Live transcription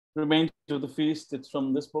Remains of the Feast. It's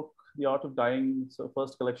from this book, The Art of Dying. It's her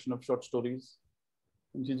first collection of short stories.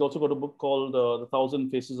 And she's also got a book called The Thousand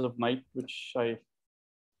Faces of Night, which I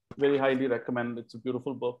very highly recommend. It's a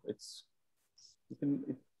beautiful book. It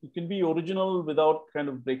can be original without kind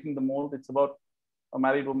of breaking the mold. It's about a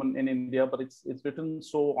married woman in India, but it's written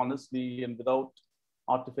so honestly and without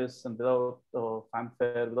artifice and without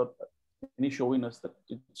fanfare, without any showiness that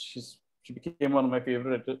she became one of my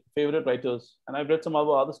favorite writers. And I've read some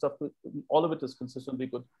other stuff. All of it is consistently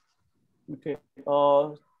good. Okay.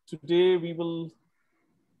 Today we will.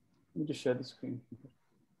 Let me just share the screen.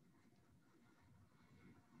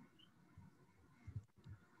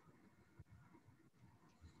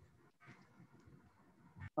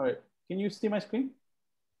 All right. Can you see my screen?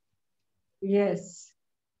 Yes.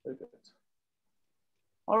 Very good.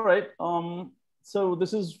 All right. So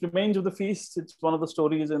this is Remains of the Feast. It's one of the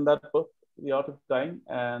stories in that book, The Art of Dying,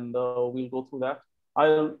 and we'll go through that.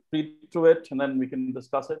 I'll read through it and then we can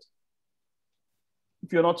discuss it.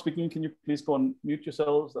 If you're not speaking, can you please go and mute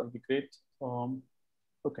yourselves? That'll be great.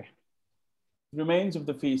 Okay. Remains of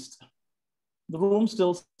the Feast. The room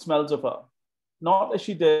still smells of her, not as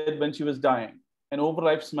she did when she was dying, an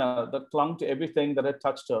overripe smell that clung to everything that had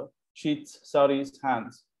touched her, sheets, saris,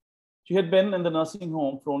 hands. She had been in the nursing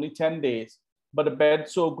home for only 10 days, but a bed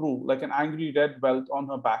sore grew like an angry red welt on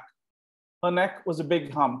her back. Her neck was a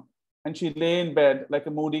big hump, and she lay in bed like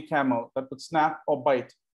a moody camel that would snap or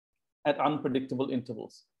bite at unpredictable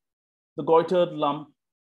intervals. The goitered lump,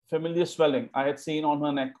 familiar swelling I had seen on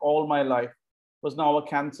her neck all my life, was now a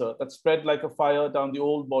cancer that spread like a fire down the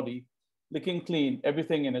old body, licking clean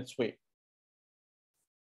everything in its way.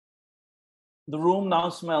 The room now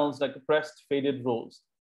smells like a pressed, faded rose,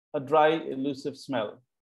 a dry, elusive smell,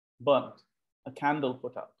 burnt, a candle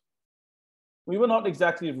put out. We were not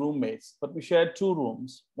exactly roommates, but we shared 2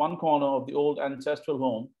 rooms, one corner of the old ancestral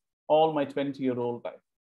home, all my 20-year-old life.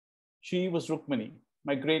 She was Rukmini,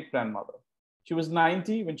 my great-grandmother. She was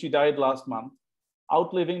 90 when she died last month,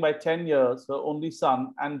 outliving by 10 years her only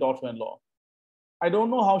son and daughter-in-law. I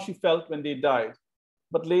don't know how she felt when they died,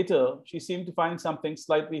 but later she seemed to find something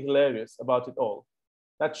slightly hilarious about it all.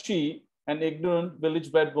 That she, an ignorant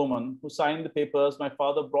village-bred woman who signed the papers my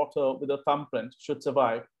father brought her with a thumbprint, should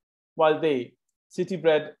survive, while they,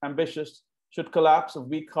 city-bred, ambitious, should collapse of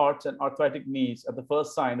weak hearts and arthritic knees at the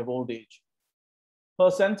first sign of old age.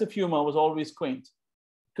 Her sense of humor was always quaint.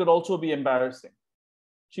 It could also be embarrassing.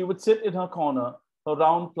 She would sit in her corner, her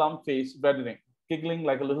round, plump face reddening, giggling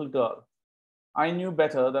like a little girl. I knew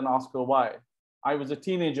better than ask her why. I was a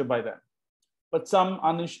teenager by then. But some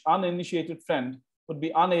uninitiated friend would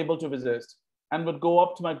be unable to resist and would go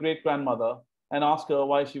up to my great-grandmother and ask her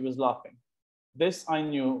why she was laughing. This, I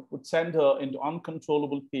knew, would send her into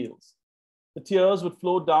uncontrollable peals. The tears would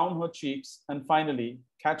flow down her cheeks, and finally,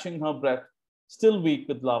 catching her breath, still weak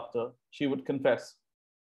with laughter, she would confess.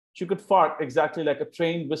 She could fart exactly like a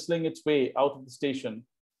train whistling its way out of the station,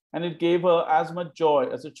 and it gave her as much joy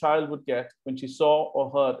as a child would get when she saw or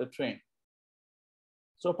heard a train.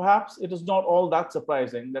 So perhaps it is not all that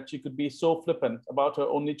surprising that she could be so flippant about her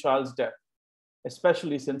only child's death,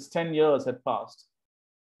 especially since 10 years had passed.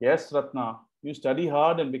 Yes, Ratna, you study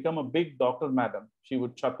hard and become a big doctor, madam, she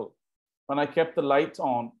would chuckle, when I kept the lights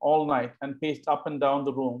on all night and paced up and down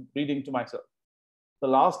the room, reading to myself. The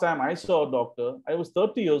last time I saw a doctor, I was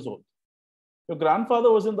 30 years old. Your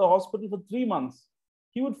grandfather was in the hospital for 3 months.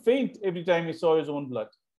 He would faint every time he saw his own blood.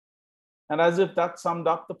 And as if that summed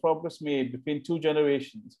up the progress made between 2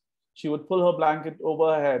 generations, she would pull her blanket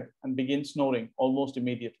over her head and begin snoring almost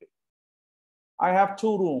immediately. I have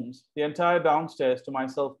 2 rooms, the entire downstairs to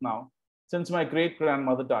myself now, since my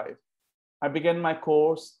great-grandmother died. I begin my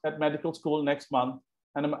course at medical school next month,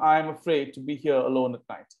 and I am afraid to be here alone at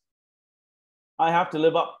night. I have to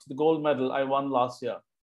live up to the gold medal I won last year.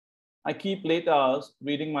 I keep late hours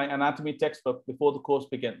reading my anatomy textbook before the course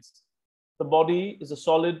begins. The body is a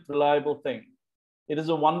solid, reliable thing. It is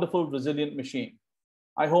a wonderful, resilient machine.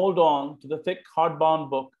 I hold on to the thick, hardbound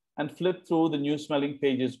book and flip through the new-smelling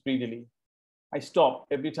pages greedily. I stop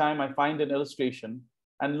every time I find an illustration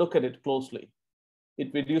and look at it closely.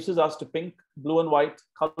 It reduces us to pink, blue and white,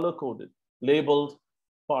 color-coded, labeled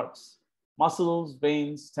parts. Muscles,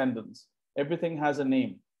 veins, tendons. Everything has a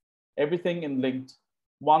name. Everything linked,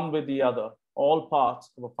 one with the other, all parts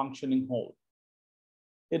of a functioning whole.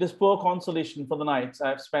 It is poor consolation for the nights I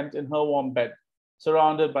have spent in her warm bed,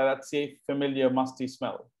 surrounded by that safe, familiar, musty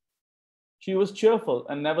smell. She was cheerful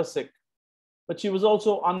and never sick, but she was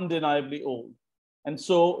also undeniably old. And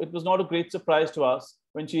so it was not a great surprise to us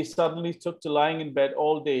when she suddenly took to lying in bed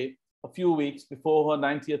all day a few weeks before her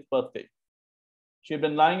 90th birthday. She had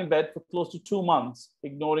been lying in bed for close to 2 months,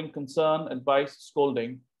 ignoring concern, advice,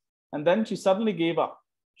 scolding, and then she suddenly gave up.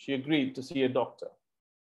 She agreed to see a doctor.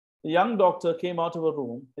 The young doctor came out of her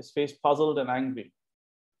room, his face puzzled and angry.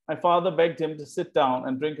 My father begged him to sit down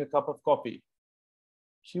and drink a cup of coffee.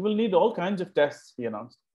 She will need all kinds of tests, he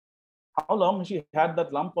announced. How long has she had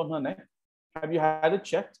that lump on her neck? Have you had it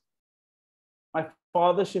checked? My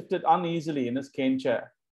father shifted uneasily in his cane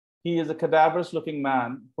chair. He is a cadaverous-looking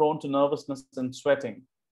man, prone to nervousness and sweating.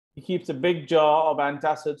 He keeps a big jar of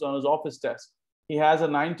antacids on his office desk. He has a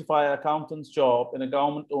 9-to-5 accountant's job in a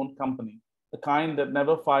government-owned company, the kind that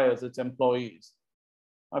never fires its employees.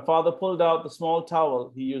 My father pulled out the small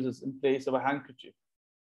towel he uses in place of a handkerchief.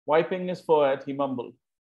 Wiping his forehead, he mumbled,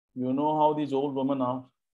 "You know how these old women are.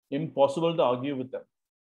 Impossible to argue with them."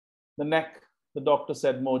 "The neck," the doctor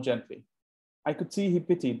said more gently. I could see he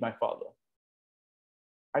pitied my father.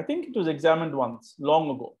 "I think it was examined once, long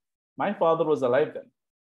ago. My father was alive then.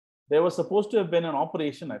 There was supposed to have been an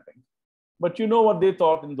operation, I think. But you know what they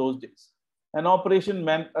thought in those days. An operation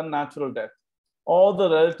meant a natural death. All the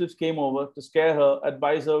relatives came over to scare her,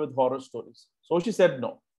 advise her with horror stories. So she said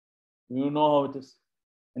no. You know how it is.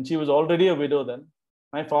 And she was already a widow then.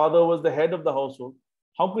 My father was the head of the household.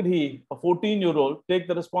 How could he, a 14-year-old, take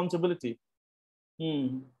the responsibility?"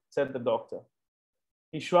 Said the doctor.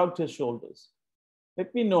 He shrugged his shoulders.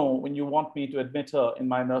 "Let me know when you want me to admit her in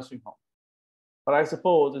my nursing home. But I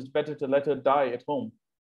suppose it's better to let her die at home."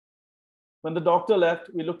 When the doctor left,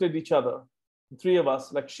 we looked at each other, the three of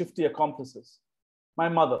us like shifty accomplices. My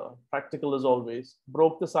mother, practical as always,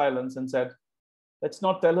 broke the silence and said, "Let's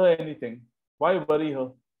not tell her anything. Why worry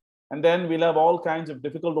her? And then we'll have all kinds of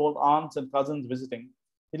difficult old aunts and cousins visiting.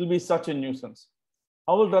 It'll be such a nuisance.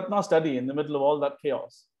 How will Ratna study in the middle of all that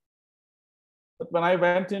chaos?" But when I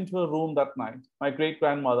went into her room that night, my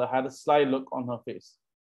great-grandmother had a sly look on her face.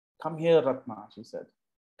 "Come here, Ratna," she said.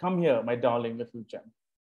 "Come here, my darling little gem."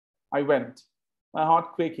 I went, my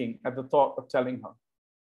heart quaking at the thought of telling her.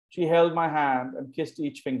 She held my hand and kissed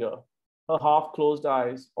each finger, her half-closed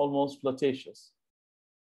eyes almost flirtatious.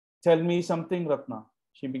 "Tell me something, Ratna,"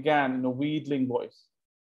 she began in a wheedling voice.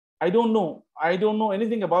 I don't know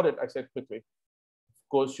anything about it," I said quickly. "Of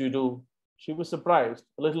course you do." She was surprised,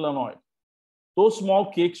 a little annoyed. "Those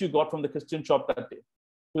small cakes you got from the Christian shop that day,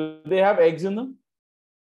 do they have eggs in them?"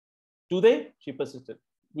 "Do they?" she persisted.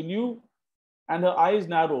 "Will you?" And her eyes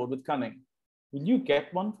narrowed with cunning. "Will you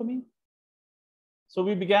get one for me?" So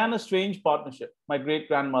we began a strange partnership, my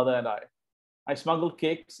great-grandmother and I. I smuggled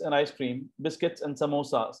cakes and ice cream, biscuits and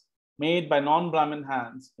samosas, made by non-Brahmin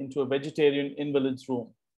hands, into a vegetarian invalid's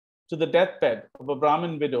room, to the deathbed of a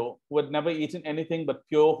Brahmin widow who had never eaten anything but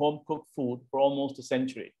pure home-cooked food for almost a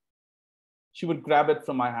century. She would grab it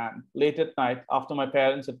from my hand late at night after my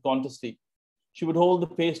parents had gone to sleep. She would hold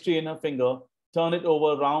the pastry in her finger, turn it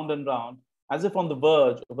over round and round, as if on the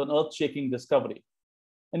verge of an earth-shaking discovery.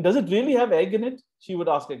 "And does it really have egg in it?" she would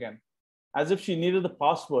ask again, as if she needed the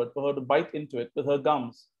password for her to bite into it with her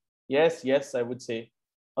gums. "Yes, yes," I would say,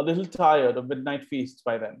 a little tired of midnight feasts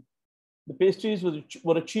by then. The pastries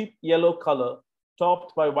were a cheap yellow color,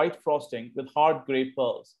 topped by white frosting with hard gray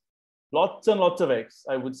pearls. "Lots and lots of eggs,"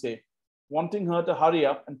 I would say, wanting her to hurry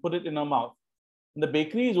up and put it in her mouth. "And the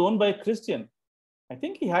bakery is owned by a Christian. I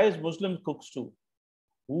think he hires Muslim cooks too."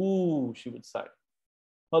 "Ooh," she would sigh.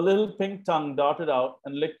 Her little pink tongue darted out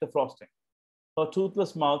and licked the frosting. Her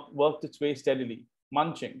toothless mouth worked its way steadily,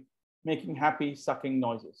 munching, making happy, sucking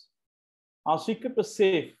noises. Our secret was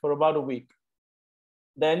safe for about a week.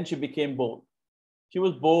 Then she became bold. She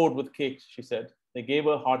was bored with cakes, she said. They gave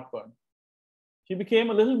her heartburn. She became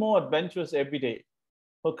a little more adventurous every day.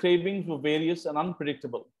 Her cravings were various and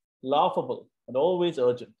unpredictable, laughable, and always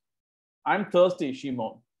urgent. "I'm thirsty," she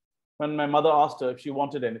moaned, when my mother asked her if she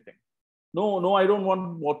wanted anything. No, I don't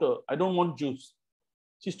want water. I don't want juice."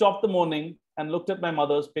 She stopped the moaning and looked at my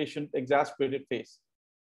mother's patient, exasperated face.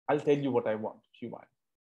 "I'll tell you what I want," she whined.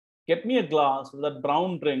 "Get me a glass of that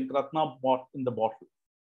brown drink Ratna bought in the bottle.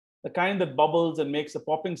 The kind that bubbles and makes a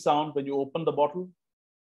popping sound when you open the bottle.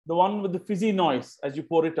 The one with the fizzy noise as you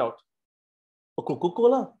pour it out." "A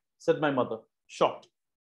Coca-Cola?" said my mother, shocked.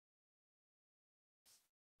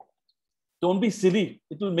 "Don't be silly.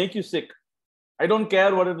 It will make you sick." "I don't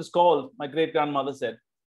care what it is called," my great-grandmother said,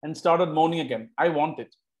 and started moaning again. "I want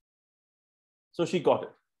it." So she got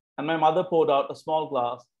it, and my mother poured out a small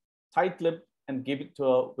glass, tight-lipped, and gave it to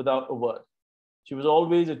her without a word. She was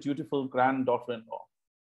always a dutiful granddaughter-in-law.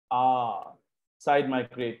 "Ah," sighed my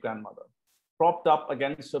great-grandmother. Propped up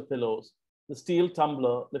against her pillows, the steel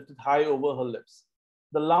tumbler lifted high over her lips.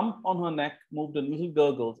 The lump on her neck moved in little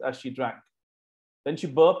gurgles as she drank. Then she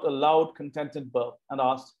burped a loud, contented burp and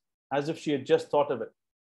asked, as if she had just thought of it.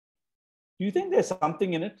 Do you think there's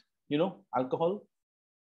something in it? Alcohol?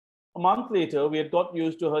 A month later, we had got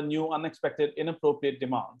used to her new, unexpected, inappropriate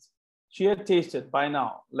demands. She had tasted, by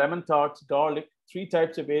now, lemon tarts, garlic, 3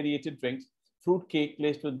 types of aerated drinks, fruit cake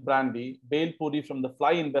laced with brandy, bale puri from the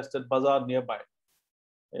fly-infested bazaar nearby.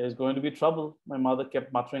 There's going to be trouble, my mother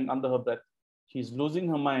kept muttering under her breath. She's losing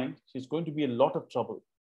her mind. She's going to be a lot of trouble.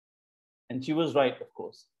 And she was right, of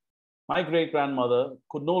course. My great-grandmother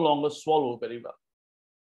could no longer swallow very well.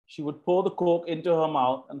 She would pour the coke into her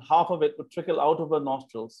mouth and half of it would trickle out of her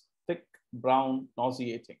nostrils, thick, brown,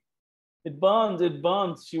 nauseating. It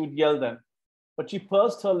burns, she would yell then. But she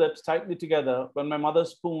pursed her lips tightly together when my mother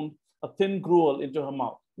spooned a thin gruel into her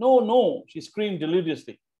mouth. No, no, she screamed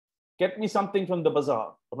deliriously. Get me something from the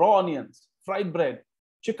bazaar, raw onions, fried bread,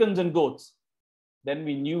 chickens and goats. Then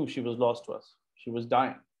we knew she was lost to us. She was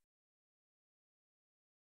dying.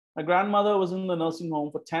 My grandmother was in the nursing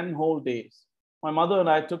home for 10 whole days. My mother and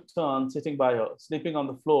I took turns sitting by her, sleeping on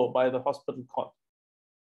the floor by the hospital cot.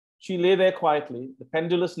 She lay there quietly, the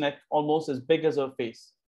pendulous neck almost as big as her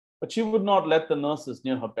face, but she would not let the nurses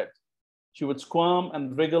near her bed. She would squirm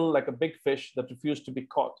and wriggle like a big fish that refused to be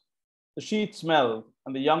caught. The sheet smelled,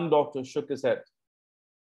 and the young doctor shook his head.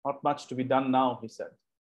 Not much to be done now, he said.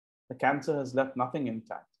 The cancer has left nothing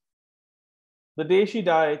intact. The day she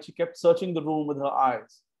died, she kept searching the room with her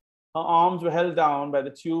eyes. Her arms were held down by the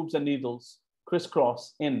tubes and needles,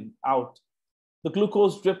 crisscross, in, out. The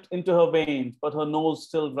glucose dripped into her veins, but her nose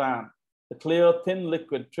still ran, the clear, thin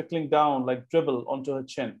liquid trickling down like dribble onto her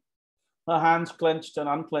chin. Her hands clenched and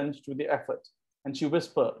unclenched with the effort, and she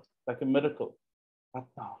whispered, like a miracle, "What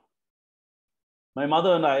now?" My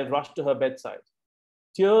mother and I rushed to her bedside.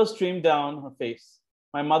 Tears streamed down her face.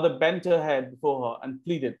 My mother bent her head before her and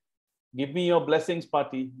pleaded, "Give me your blessings,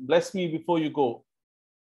 Pati. Bless me before you go."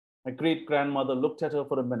 My great-grandmother looked at her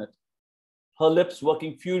for a minute, her lips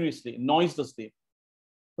working furiously, noiselessly.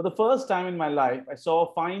 For the first time in my life, I saw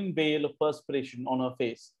a fine veil of perspiration on her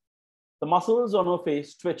face. The muscles on her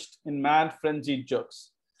face twitched in mad, frenzied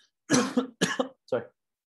jerks. Sorry.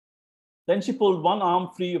 Then she pulled one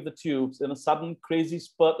arm free of the tubes in a sudden, crazy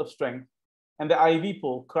spurt of strength, and the IV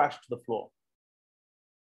pole crashed to the floor.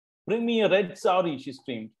 "Bring me a red sari," she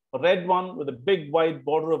screamed, "a red one with a big white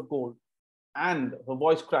border of gold." And her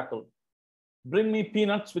voice crackled. "Bring me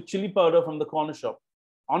peanuts with chili powder from the corner shop,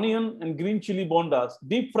 onion and green chili bondas,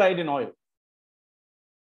 deep fried in oil."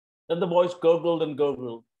 Then the voice gurgled and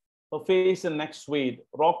gurgled. Her face and neck swayed,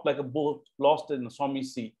 rocked like a boat lost in a stormy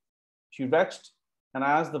sea. She retched, and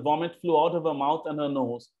as the vomit flew out of her mouth and her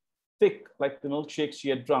nose, thick like the milkshakes she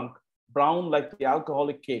had drunk, brown like the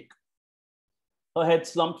alcoholic cake, her head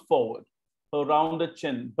slumped forward, her rounded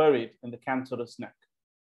chin buried in the cancerous neck.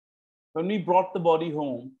 When we brought the body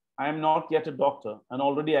home, I am not yet a doctor, and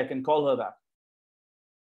already I can call her that.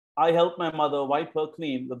 I helped my mother wipe her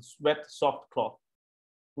clean with wet, soft cloth.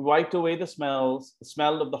 We wiped away the smells, the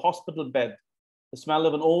smell of the hospital bed, the smell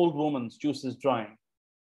of an old woman's juices drying.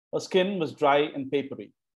 Her skin was dry and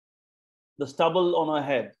papery. The stubble on her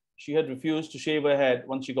head, she had refused to shave her head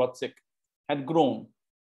once she got sick, had grown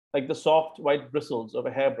like the soft white bristles of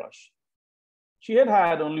a hairbrush. She had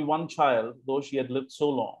had only one child, though she had lived so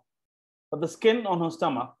long. But the skin on her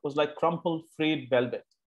stomach was like crumpled frayed velvet,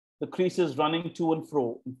 the creases running to and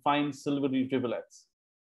fro in fine silvery rivulets.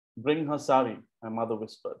 "Bring her sari," my mother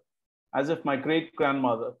whispered, as if my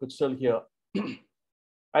great-grandmother could still hear.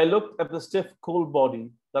 I looked at the stiff, cold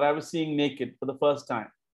body that I was seeing naked for the first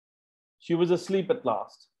time. She was asleep at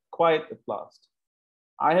last, quiet at last.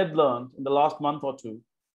 I had learned in the last month or two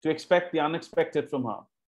to expect the unexpected from her.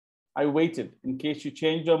 I waited in case she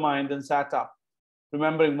changed her mind and sat up,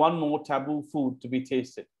 remembering one more taboo food to be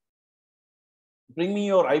tasted. "Bring me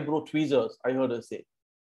your eyebrow tweezers," I heard her say.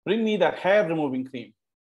 "Bring me that hair-removing cream.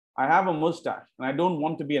 I have a mustache, and I don't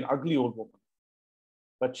want to be an ugly old woman."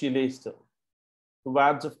 But she lay still, the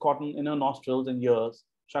wads of cotton in her nostrils and ears,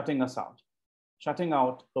 shutting us out, shutting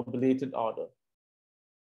out her belated ardor.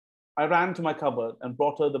 I ran to my cupboard and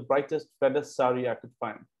brought her the brightest, reddest sari I could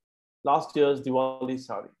find, last year's Diwali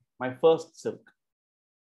sari, my first silk.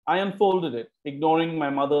 I unfolded it, ignoring my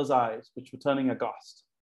mother's eyes, which were turning aghast.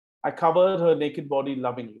 I covered her naked body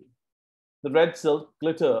lovingly. The red silk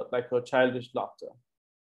glittered like her childish laughter.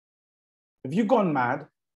 "Have you gone mad?"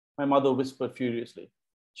 my mother whispered furiously.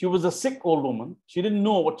 She was a sick old woman. She didn't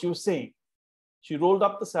know what she was saying. She rolled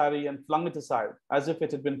up the sari and flung it aside as if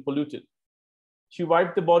it had been polluted. She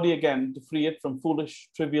wiped the body again to free it from foolish,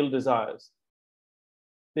 trivial desires.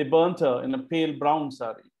 They burnt her in a pale brown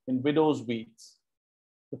sari in widow's weeds.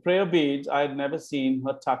 The prayer beads I had never seen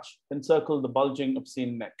her touch encircled the bulging,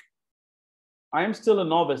 obscene neck. I am still a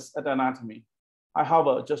novice at anatomy. I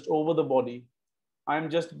hover just over the body. I am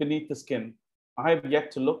just beneath the skin. I have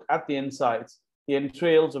yet to look at the insides, the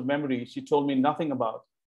entrails of memories she told me nothing about,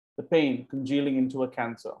 the pain congealing into a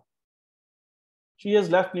cancer. She has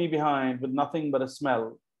left me behind with nothing but a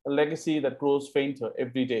smell, a legacy that grows fainter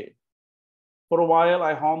every day. For a while,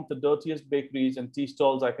 I haunt the dirtiest bakeries and tea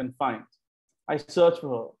stalls I can find. I search for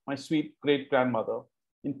her, my sweet great-grandmother,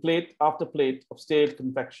 in plate after plate of stale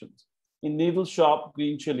confections, in needle-sharp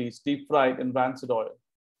green chilies deep-fried in rancid oil.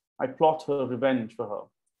 I plot her revenge for her.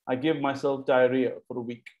 I give myself diarrhea for a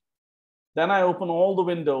week. Then I open all the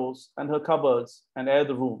windows and her cupboards and air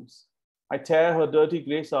the rooms. I tear her dirty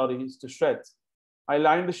grey saris to shreds. I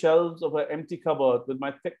line the shelves of her empty cupboard with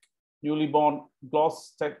my thick, newly born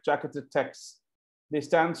gloss-jacketed texts. They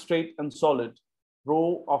stand straight and solid,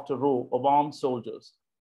 row after row of armed soldiers.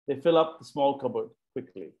 They fill up the small cupboard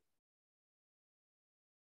quickly.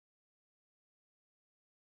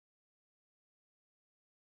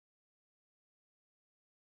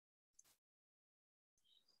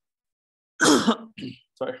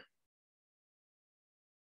 Sorry.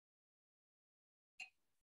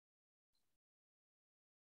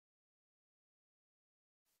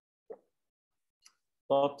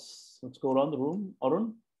 Thoughts? Let's go around the room.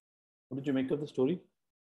 Arun, what did you make of the story?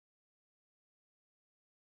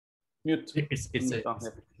 Mute. It's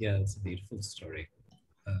a beautiful story.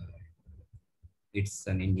 It's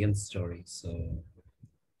an Indian story, so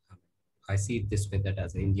I see it this way, that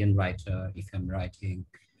as an Indian writer, if I'm writing,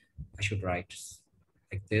 I should write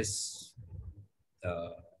like this.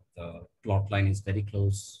 The plot line is very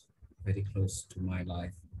close to my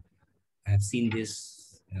life. I have seen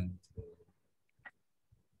this, and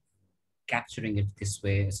capturing it this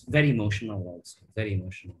way is very emotional also, very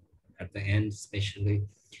emotional. At the end, especially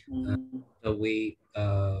the way,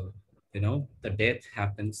 the death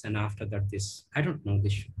happens, and after that, I don't know,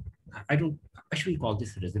 I shouldn't call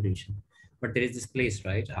this a resolution, but there is this place,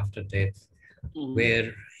 right, after death,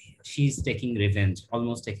 where she's taking revenge,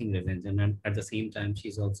 almost taking revenge. And then at the same time,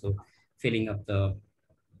 she's also filling up the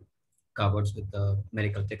cupboards with the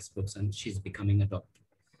medical textbooks, and she's becoming a doctor.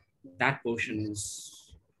 That portion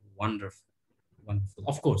is wonderful, wonderful.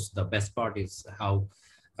 Of course, the best part is how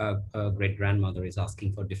a great grandmother is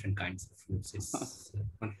asking for different kinds of foods. It's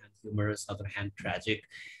one hand humorous, other hand tragic.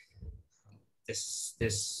 This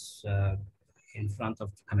in front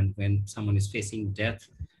of, when someone is facing death,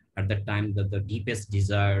 at that time, the deepest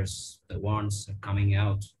desires, the wants are coming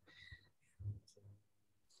out.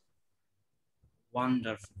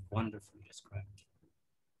 Wonderful, wonderfully described.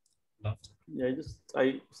 Loved it.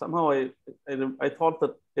 Yeah, I thought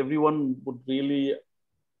that everyone would really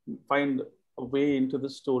find a way into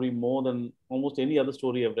this story more than almost any other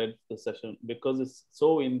story I've read this session, because it's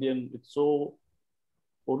so Indian, it's so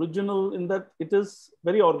original in that it is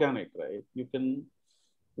very organic, right? You can,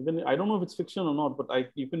 even, I don't know if it's fiction or not, but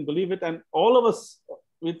you can believe it. And all of us,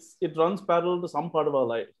 it runs parallel to some part of our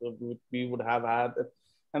life. So we would have had,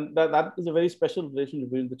 and that is a very special relationship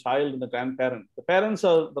between the child and the grandparent. The parents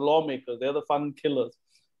are the lawmakers, they're the fun killers.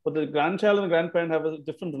 But the grandchild and the grandparent have a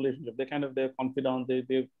different relationship. They're confidant.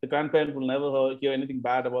 The grandparent will never hear anything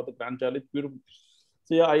bad about the grandchild. It's beautiful.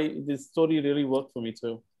 So yeah, this story really worked for me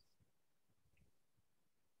too.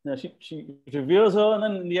 Yeah, she reveres her, and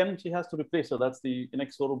then in the end, she has to replace her. That's the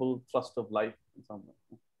inexorable thrust of life in some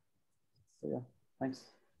way. So yeah, thanks.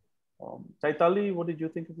 Chaitali, what did you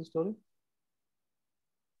think of the story?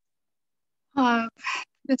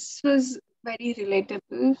 This was very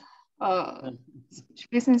relatable.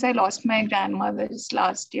 Since I lost my grandmother just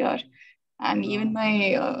last year, and even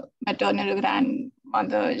my maternal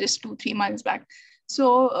grandmother just 2-3 months back.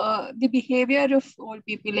 So the behavior of old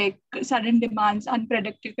people, like sudden demands,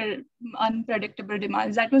 unpredictable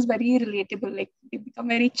demands, that was very relatable. Like they become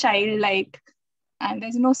very childlike, and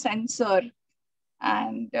there's no censor.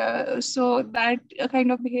 And so that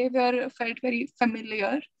kind of behavior felt very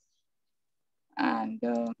familiar. And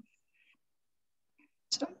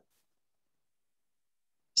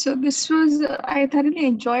so this was, I thoroughly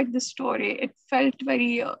enjoyed the story. It felt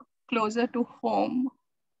very closer to home.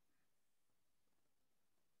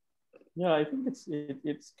 Yeah, I think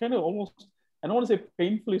it's kind of almost, I don't want to say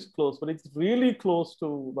painfully close, but it's really close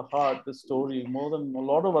to the heart, the story, more than a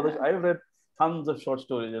lot of others. I've read tons of short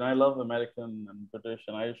stories, and I love American and British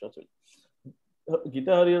and Irish short stories.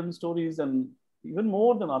 Githa Hariharan stories, and even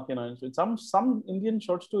more than Arcane stories. Some Indian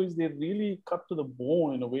short stories, they really cut to the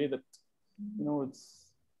bone in a way that,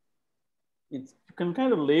 you can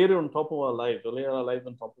kind of layer on top of our life, layer our life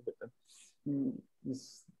on top of it.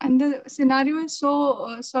 And the scenario is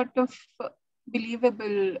so sort of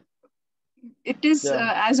believable. it is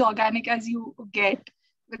as organic as you get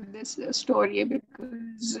with this story,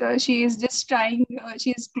 because she is just trying,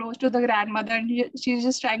 she is close to the grandmother, and she's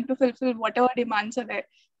just trying to fulfill whatever demands are there,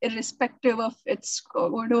 irrespective of it's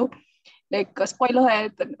going to spoil her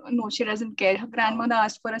health. No, she doesn't care. Her grandmother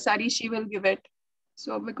asked for a sari, she will give it.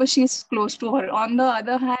 So because she's close to her. On the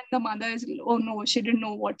other hand, the mother is, oh no, she didn't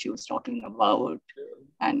know what she was talking about.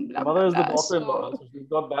 And blah, the mother is the blah. daughter-in-law, so she's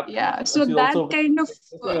got that. Yeah, so that also, kind of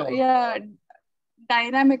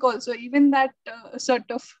dynamic also, even that sort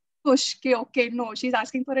of push, okay, no, she's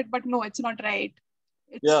asking for it, but no, it's not right.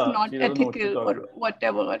 It's not ethical or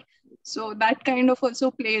whatever. So that kind of also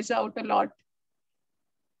plays out a lot.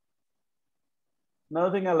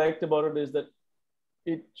 Another thing I liked about it is that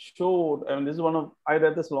it showed, I mean, this is I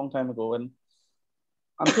read this a long time ago, and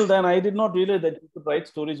until then, I did not realize that you could write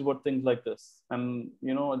stories about things like this, and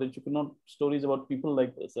that you could not stories about people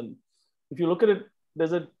like this. And if you look at it,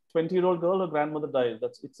 there's a 20-year-old girl, her grandmother dies.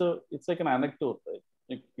 It's like an anecdote,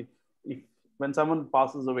 right? If when someone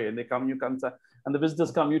passes away and they come, you come, and the visitors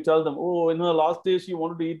come, you tell them, oh, in her last days she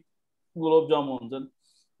wanted to eat gulab jamuns,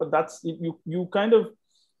 but that's you kind of.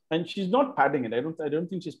 And she's not padding it. I don't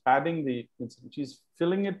think she's padding the incident. She's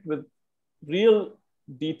filling it with real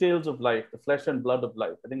details of life, the flesh and blood of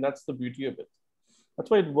life. I think that's the beauty of it. That's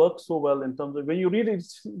why it works so well in terms of when you read it,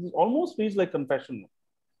 it almost feels like confession,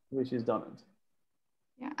 the way she's done it.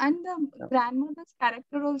 Yeah, and the grandmother's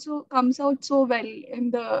character also comes out so well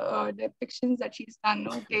in the depictions that she's done.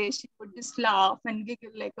 Okay, she would just laugh and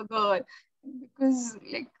giggle like a girl, because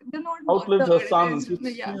they're not outlived her son.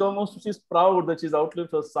 She's proud that she's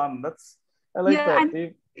outlived her son. I like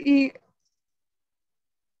that.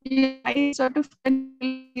 And I sort of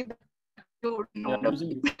the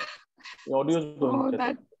audio is going.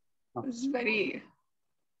 That was very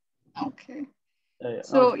okay.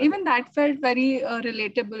 So even that felt very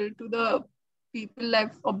relatable to the people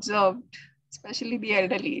I've observed, especially the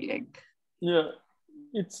elderly. Yeah,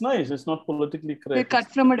 it's nice. It's not politically correct. They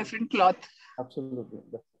cut from a different cloth. Absolutely.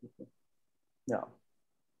 Yeah.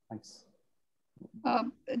 Thanks.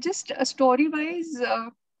 Just story-wise,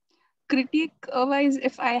 critique-wise,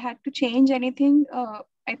 if I had to change anything,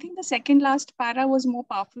 I think the second last para was more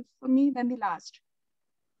powerful for me than the last.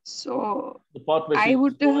 So the part where I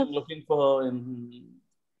would have looking for her in.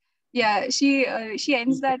 Yeah, she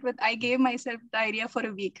ends that with, I gave myself diarrhea for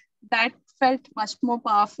a week. That felt much more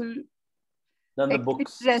powerful. Than the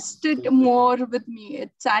books. It rested more with me.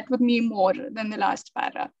 It sat with me more than the last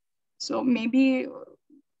para. So maybe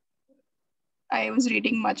I was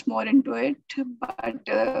reading much more into it, but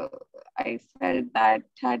I felt that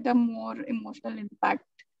had a more emotional impact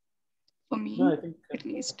for me, I think at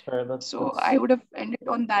least. That's I would have ended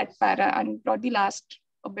on that para and brought the last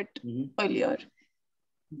a bit earlier. Okay.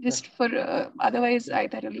 Just for, otherwise I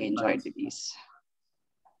thoroughly enjoyed the piece.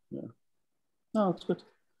 Yeah. No, it's good.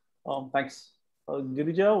 Thanks.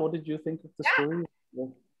 Girija, what did you think of the story?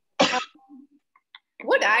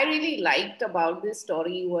 What I really liked about this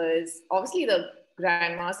story was obviously the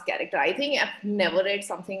grandma's character. I think I've never read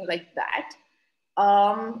something like that.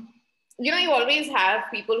 You always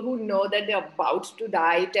have people who know that they're about to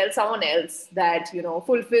die, tell someone else that,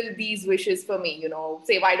 fulfill these wishes for me,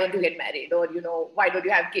 say, why don't you get married? Or, why don't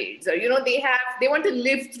you have kids? Or, they want to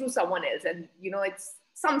live through someone else. And, it's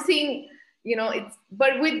something,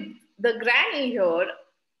 but with the granny here,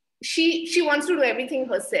 she wants to do everything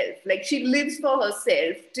herself. She lives for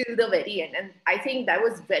herself till the very end. And I think that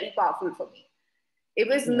was very powerful for me. It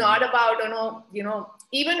was not about,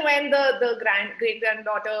 even when the great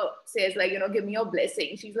granddaughter says, give me your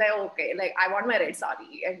blessing, she's like, okay, I want my red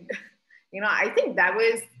sari. And, I think that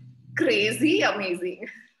was crazy amazing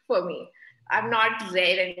for me. I've not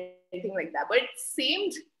read anything like that, but it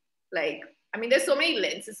seemed there's so many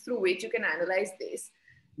lenses through which you can analyze this.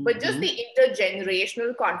 But just the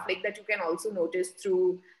intergenerational conflict that you can also notice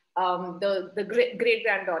through the great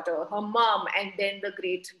granddaughter, her mom, and then the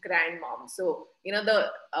great grandmom. So,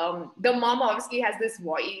 the mom obviously has this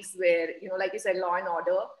voice where, like you said, law and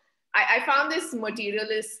order. I found this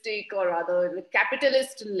materialistic or rather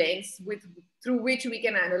capitalist lens through which we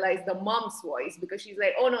can analyze the mom's voice, because she's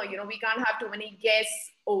like, oh no, we can't have too many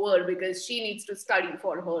guests over because she needs to study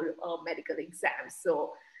for her medical exams.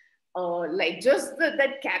 So, just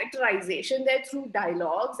that characterization there through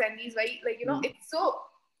dialogues and these very it's so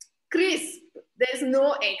crisp. There's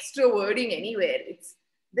no extra wording anywhere.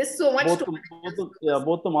 There's so much.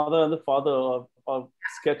 Both the mother and the father are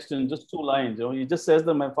sketched in just 2 lines. He just says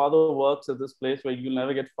that my father works at this place where you'll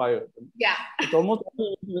never get fired. Yeah, it's almost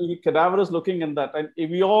cadaverous looking in that, and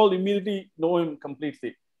we all immediately know him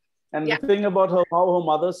completely. And the thing about how her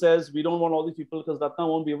mother says we don't want all these people because Ratna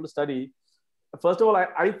won't be able to study. first of all,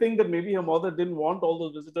 I think that maybe her mother didn't want all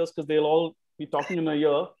those visitors because they'll all be talking in a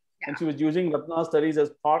year. And she was using Ratna studies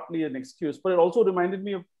as partly an excuse. But it also reminded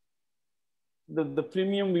me of the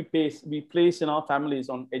premium we place in our families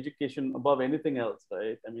on education above anything else,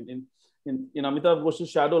 right? I mean, in Amitabh Ghosh's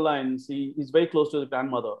Shadow Lines, he's very close to his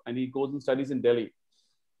grandmother, and he goes and studies in Delhi.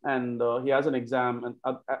 And he has an exam, and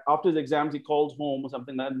after his exams, he calls home or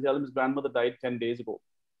something like that and tells him his grandmother died 10 days ago.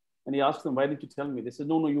 And he asks them, why didn't you tell me? They said,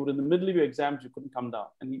 no, you were in the middle of your exams, you couldn't come down.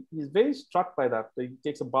 And he's very struck by that. He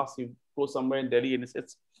takes a bus, he goes somewhere in Delhi, and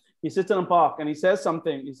he sits in a park, and he says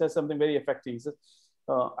something very affecting. He says,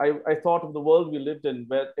 I thought of the world we lived in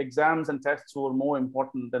where exams and tests were more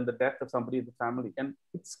important than the death of somebody in the family. And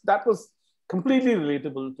that was completely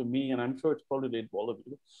relatable to me, and I'm sure it's probably relatable to all of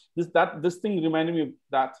you. This thing reminded me of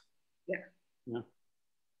that. Yeah.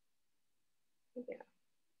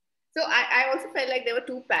 So I also felt like there were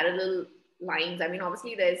two parallel lines. I mean,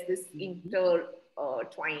 obviously there's this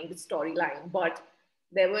intertwined storyline, but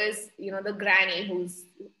there was, the granny who's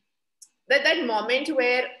that moment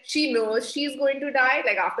where she knows she's going to die,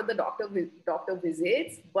 like after the doctor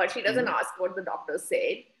visits, but she doesn't ask what the doctor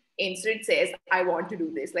said. Instead says, I want to do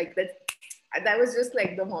this. Like that was just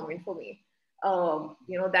like the moment for me.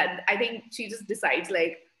 That I think she just decides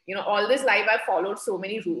like, all this life I've followed so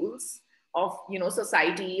many rules of,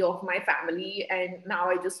 society, of my family. And now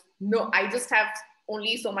I just have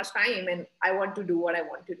only so much time and I want to do what I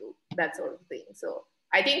want to do, that sort of thing. So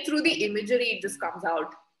I think through the imagery, it just comes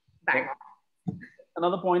out bang on.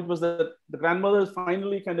 Another point was that the grandmother is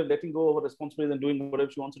finally kind of letting go of her responsibilities and doing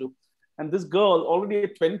whatever she wants to do. And this girl, already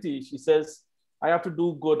at 20, she says, I have to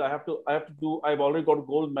do good. I've already got a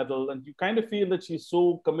gold medal. And you kind of feel that she's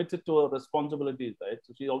so committed to her responsibilities, right?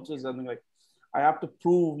 So she also says something like, I have to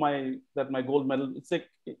prove that my gold medal, it's like,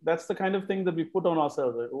 that's the kind of thing that we put on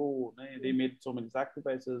ourselves. Like, oh, they made so many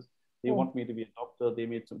sacrifices. They want me to be a doctor. They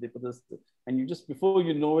put this, and you just, before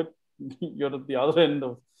you know it, you're at the other end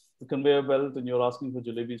of the conveyor belt and you're asking for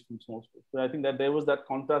jalebis from small schools. So I think that there was that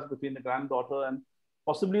contrast between the granddaughter, and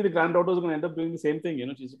possibly the granddaughter is going to end up doing the same thing.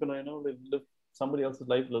 She's going to, live somebody else's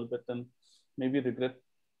life a little bit and maybe regret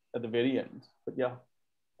at the very end. But yeah,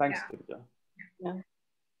 thanks, Githa. Yeah.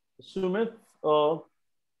 Sumit, the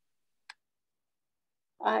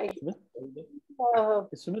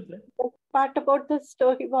part about the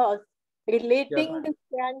story was relating this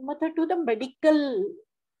grandmother to the medical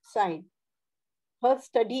side. Her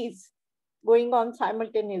studies going on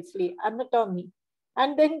simultaneously, anatomy.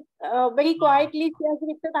 And then very quietly, she has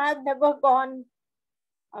written, I have never gone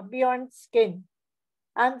beyond skin.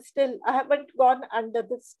 And still, I haven't gone under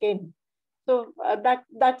the skin. So that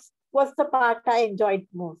was the part I enjoyed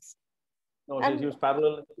most. No, she was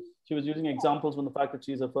parallel. She was using examples from the fact that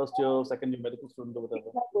she's a first year, second year medical student or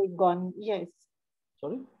whatever. Gone, yes.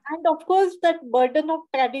 Sorry? And of course, that burden of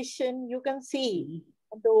tradition, you can see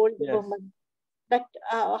the old woman. That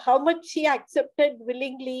how much she accepted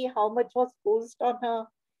willingly, how much was forced on her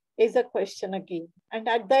is a question again. And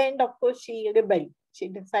at the end, of course, she rebelled. She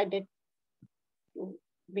decided to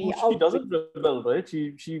be out. She doesn't rebel, right?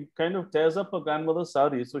 She kind of tears up her grandmother's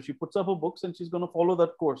sari. So she puts up her books and she's going to follow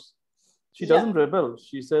that course. She doesn't rebel.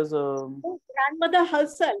 She says... grandmother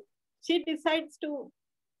herself, she decides to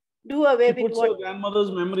do away with what... She puts her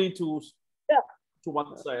grandmother's memory to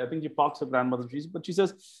one side. I think she parks her grandmother's piece, but she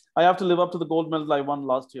says, I have to live up to the gold medal I won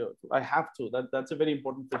last year. I have to. That's a very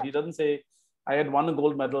important thing. He doesn't say, I had won a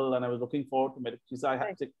gold medal and I was looking forward to medical. She says, I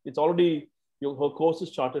have to. It's already, her course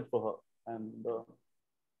is charted for her. And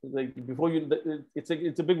like before it's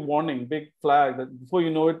a big warning, big flag that before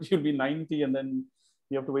you know it, you'll be 90 and then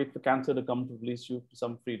you have to wait for cancer to come to release you to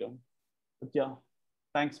some freedom. But yeah,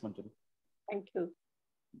 thanks, Manjari. Thank you.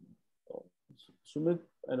 Sumit,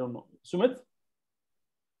 I don't know. Sumit?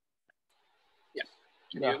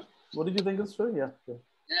 Yeah. What did you think of the story? Yeah,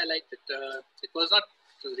 I liked it. It was not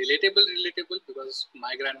relatable because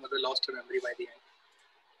my grandmother lost her memory by the end.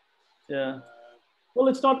 Yeah. Well,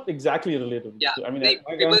 it's not exactly relatable. Yeah. I mean,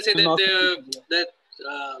 people say that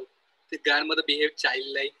the grandmother behaved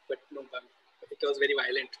childlike, but no, it was very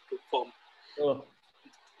violent to form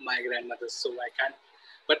my grandmother. So I can't.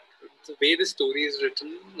 But the way the story is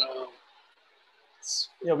written.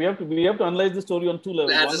 Yeah, we have to analyze the story on two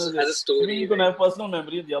levels. As a story, you can have personal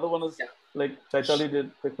memory. The other one is like Chaitali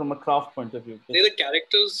did, like from a craft point of view. The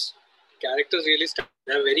characters really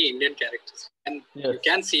they're very Indian characters, and you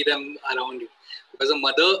can see them around you. Because a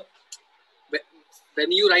mother,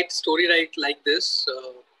 when you write story like this,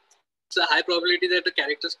 it's a high probability that the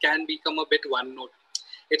characters can become a bit one note.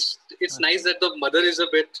 It's nice that the mother is a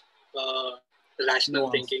bit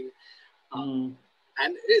rational thinking, and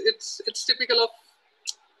it's typical of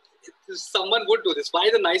someone would do this. Why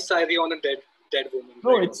the nice saree on a dead woman?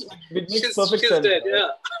 No, right? it makes perfect sense. Dead, right?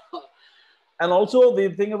 yeah. And also the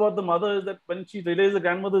thing about the mother is that when she realizes the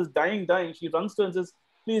grandmother is dying, she runs to her and says,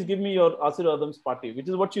 please give me your Asiradam's party, which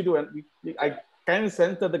is what you do. And I kind of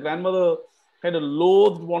sense that the grandmother kind of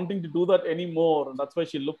loathed wanting to do that anymore. And that's why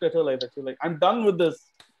she looked at her like that. She's like, I'm done with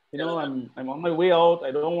this. You know, I'm on my way out.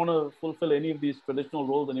 I don't want to fulfill any of these traditional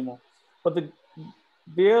roles anymore. But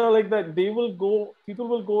they are like that. People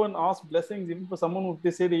will go and ask blessings even for someone who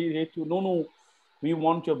they say they hate you. No, we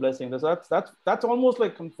want your blessing. That's almost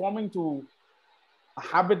like conforming to a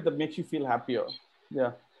habit that makes you feel happier.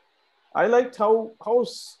 Yeah. I liked how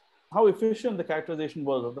efficient the characterization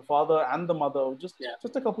was of the father and the mother. Just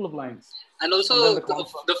a couple of lines. And also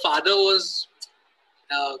the father was,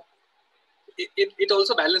 it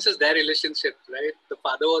also balances their relationship, right? The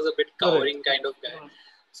father was a bit cowering kind of guy.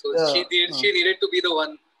 So she needed to be the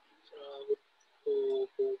one who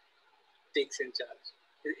takes in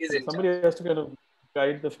charge. Somebody has to kind of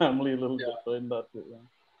guide the family a little bit in that way. Yeah.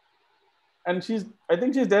 And I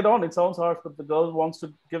think she's dead on. It sounds harsh, but the girl wants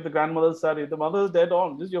to give the grandmother's saree. The mother is dead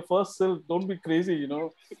on. This is your first silk. Don't be crazy, you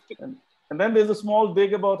know. And then there's a small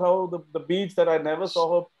dig about how the beads that I never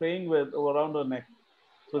saw her playing with were around her neck.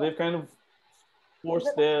 So they've kind of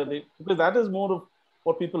forced because that is more of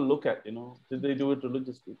what people look at, you know. Did they do it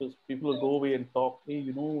religiously? Because people will go away and talk, hey,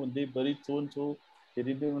 you know, when they buried so-and-so, they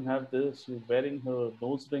didn't even have this. She was wearing her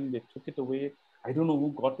nose ring. They took it away. I don't know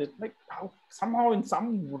who got it. Like somehow in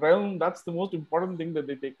some realm, that's the most important thing that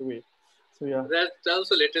they take away. So yeah. There's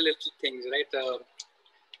also little things, right?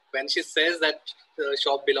 When she says that the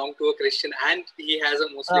shop belonged to a Christian and he has a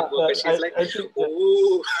Muslim worker, she's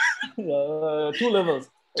two levels.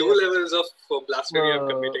 Two levels of blasphemy I'm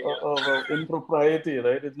committing. Of impropriety,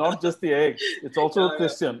 right? It's not just the egg. It's also a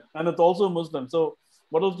Christian and it's also a Muslim. So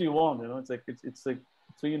what else do you want? You know, it's like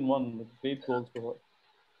 3 in 1. Great goals for her.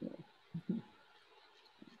 Yeah.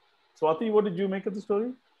 Swati, what did you make of the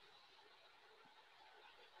story?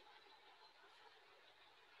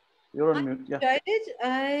 You're on mute. Yeah. I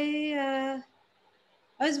enjoyed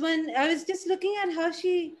it. I was just looking at how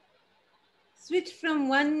she switched from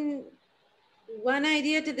one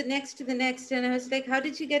idea to the next, and I was like, how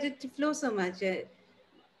did she get it to flow so much?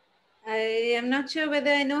 I am not sure whether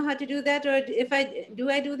I know how to do that, or if I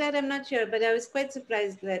do that, I'm not sure. But I was quite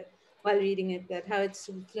surprised that while reading it, that how it's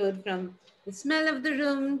flowed from the smell of the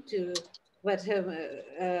room to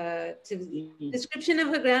description of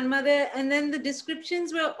her grandmother, and then the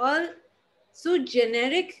descriptions were all so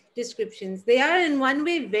generic descriptions. They are in one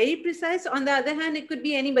way very precise. On the other hand, it could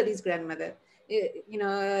be anybody's grandmother, you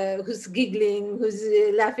know, who's giggling, who's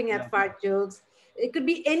laughing at fart jokes. It could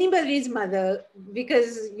be anybody's mother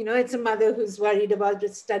because, you know, it's a mother who's worried about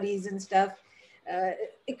its studies and stuff.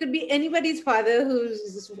 It could be anybody's father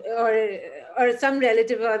or some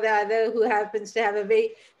relative or the other who happens to have a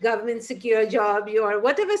very government secure job or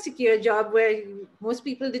whatever secure job where most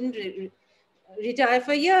people didn't retire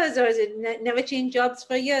for years or never change jobs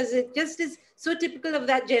for years. It just is so typical of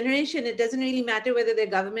that generation. It doesn't really matter whether they're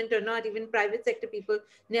government or not. Even private sector people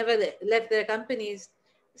never left their companies.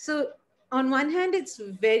 So on one hand, it's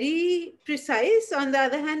very precise. On the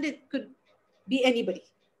other hand, it could be anybody.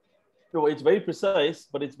 No, it's very precise,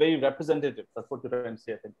 but it's very representative. That's what you're trying to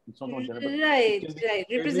say, I think. It's not general. Right.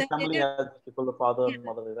 Every family has people, the father and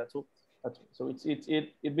mother.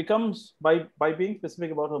 It becomes by being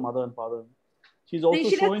specific about her mother and father. She's also showing.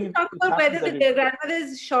 She doesn't talk about whether the grandmother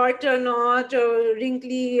is short or not, or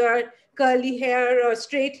wrinkly, or curly hair, or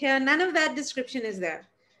straight hair. None of that description is there.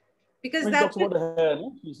 Because she talks about the hair,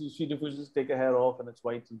 no? She refuses to take her hair off and it's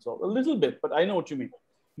white and so a little bit, but I know what you mean.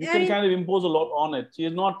 You can kind of impose a lot on it.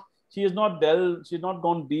 She's not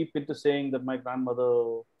gone deep into saying that my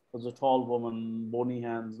grandmother was a tall woman, bony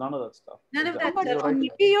hands, none of that stuff. None of that stuff.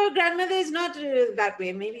 Maybe your grandmother is not that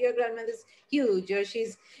way. Maybe your grandmother's huge, or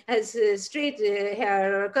has straight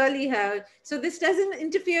hair or curly hair. So this doesn't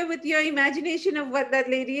interfere with your imagination of what that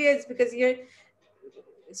lady is, because you're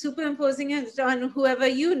superimposing it on whoever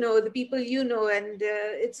you know, the people you know, and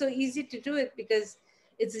it's so easy to do it because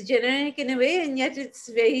it's generic in a way, and yet it's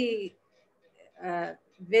very,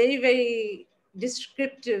 very, very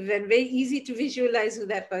descriptive and very easy to visualize who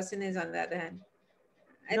that person is. On the other hand,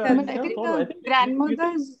 I think the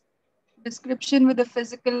grandmother's description with the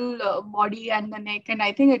physical body and the neck, and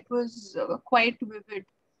I think it was quite vivid.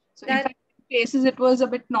 So in fact, in cases it was a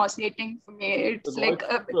bit nauseating for me. It's like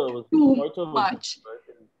a bit too much.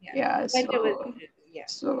 Yeah.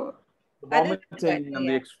 So the vomiting and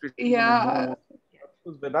the extreme. Yeah.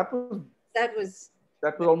 That was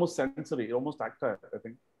almost sensory, almost tactile, I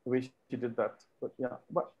think, the way she did that. But yeah.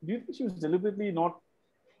 But do you think she was deliberately not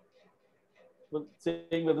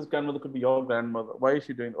saying that this grandmother could be your grandmother. Why is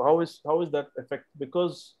she doing? How is that effect?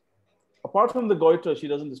 Because apart from the goiter, she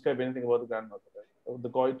doesn't describe anything about the grandmother. Right? The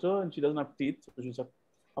goiter, and she doesn't have teeth. So she's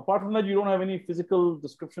apart from that, you don't have any physical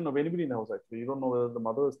description of anybody in the house. Actually, you don't know whether the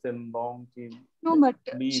mother is thin, long, thin. No, but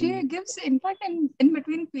lean. she gives, in fact, in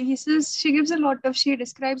between pieces, she gives a lot of. She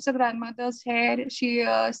describes the grandmother's hair. She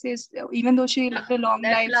says even though she lived a long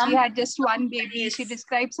life, she had just one baby. She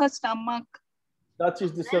describes her stomach. That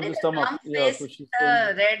is describes the stomach. Yeah, so she's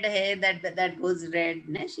red hair that goes red.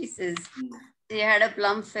 Ne? She says she had a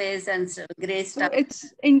plump face and grey stuff. So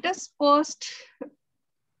it's interspersed.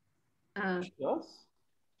 Yes.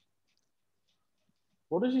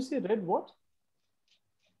 What did she say? Red what?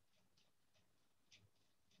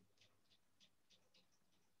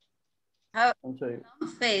 Her I'm sorry.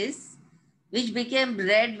 face, which became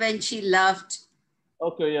red when she laughed.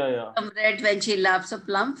 Okay, yeah. Red when she laughed. So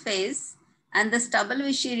plump face, and the stubble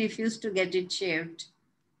which she refused to get it shaved.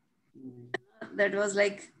 That was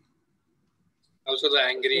like. Also the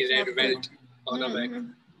angry red welt on her back.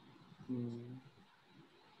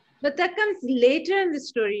 But that comes later in the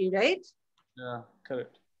story, right? Yeah,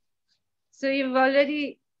 correct. So you've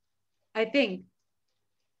already, I think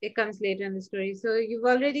it comes later in the story. So you've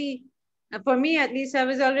already, for me at least, I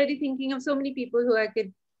was already thinking of so many people who I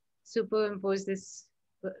could superimpose this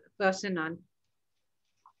person on.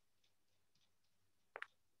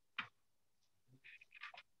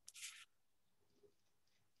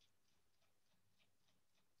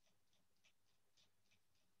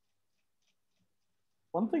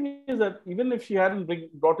 One thing is that even if she hadn't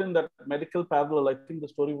brought in that medical parallel, I think the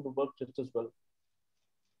story would have worked just as well.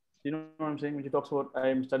 You know what I'm saying? When she talks about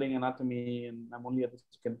I'm studying anatomy and I'm only at the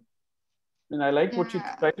skin. And I like what she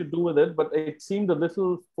tried to do with it, but it seemed a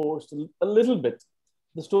little forced, a little bit.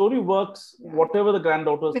 The story works, whatever the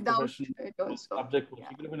granddaughter's profession subject was.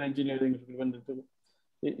 She could have been engineering, she could have been,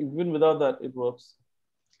 even without that, it works.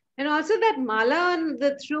 And also that mala on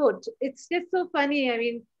the throat, it's just so funny. I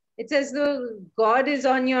mean, it's as though God is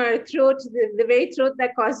on your throat. The very throat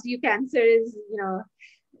that caused you cancer is, you know,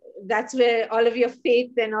 that's where all of your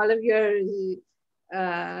faith and all of your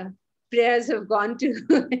prayers have gone to.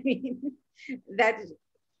 I mean, that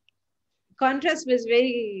contrast was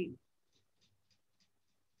very.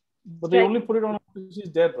 But they only put it on because she's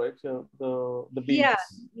dead, right? The beads.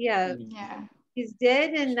 Yeah. He's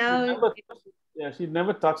dead, and now. She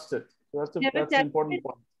never touched it. So that's an important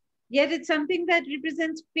point. Yet it's something that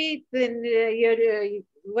represents faith in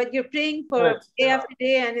what you're praying for day after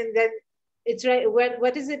day, and then it's right.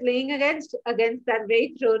 What is it laying against? Against that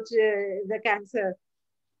very throat, the cancer.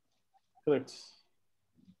 Correct.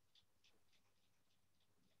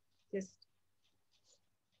 Just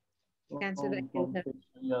cancer that killed her.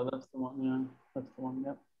 Yeah, that's the one. Yeah, that's the one.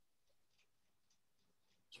 Yeah.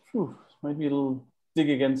 Whew. Might be a little dig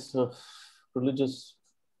against religious.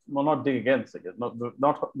 Well, not dig against, I guess. Not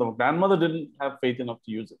the grandmother didn't have faith enough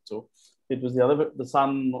to use it. So it was the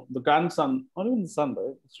son, the grandson, not even the son,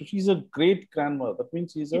 right? So she's a great grandmother. That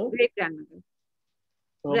means she's a great grandmother.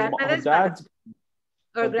 Her dad's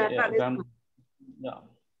or grandfather's. Yeah.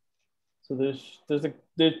 So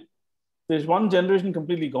there's one generation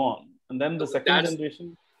completely gone, and then the second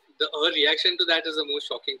generation. Her reaction to that is the most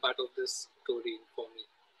shocking part of this story for me.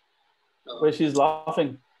 Where she's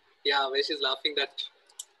laughing. Yeah, where she's laughing that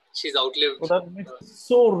she's outlived. Oh, that makes it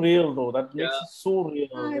so real, though. That makes it so real.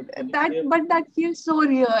 But that feels so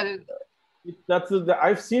real.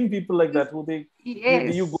 I've seen people like that who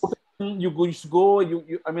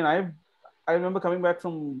I remember coming back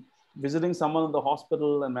from visiting someone in the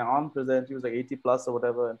hospital, and my aunt was there. She was like 80 plus or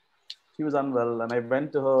whatever, and she was unwell. And I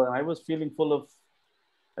went to her, and I was feeling full of,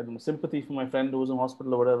 I don't know, sympathy for my friend who was in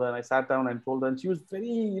hospital or whatever. And I sat down and told her, and she was very,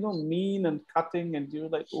 mean and cutting, and she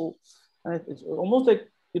was like, oh, and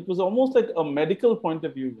it was almost like a medical point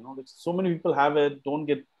of view, like so many people have it. Don't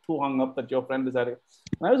get too hung up that your friend is having it.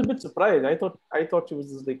 And I was a bit surprised. I thought she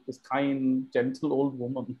was this kind, gentle old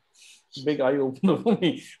woman. Big eye opener for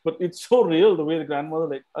me. But it's so real the way the grandmother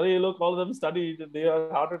like, hey, look, all of them studied and they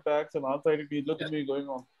have heart attacks and arthritis. Look at me going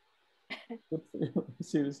on.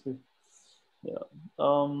 Seriously. Yeah.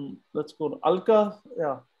 Let's go to Alka.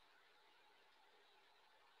 Yeah.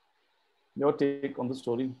 Your take on the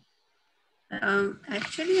story.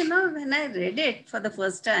 Actually, when I read it for the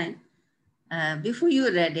first time, before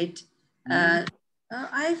you read it,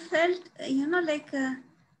 I felt, like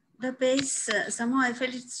the pace, somehow I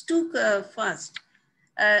felt it's too fast.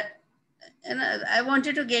 I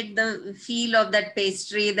wanted to get the feel of that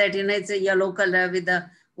pastry that, it's a yellow color with the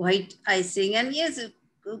white icing. And yes, it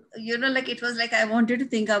was like I wanted to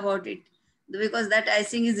think about it because that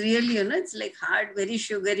icing is really, it's like hard, very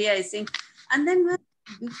sugary icing. And then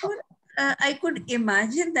before I could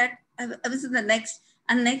imagine that I was in the next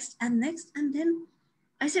and next and next. And then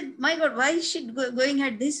I said, my God, why is she going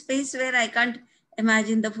at this pace where I can't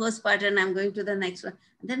imagine the first part and I'm going to the next one?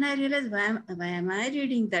 And then I realized, why am I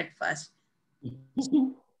reading that fast?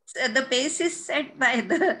 So the pace is set by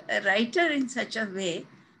the writer in such a way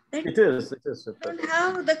that it is. You don't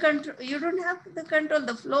have the control. You don't have the control,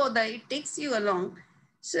 the flow. It takes you along.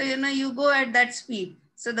 So you go at that speed.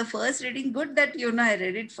 So the first reading, good that I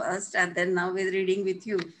read it first, and then now with reading with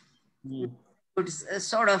you, could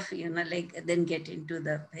sort of like then get into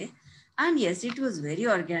the way. And yes, it was very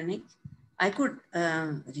organic. I could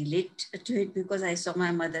relate to it because I saw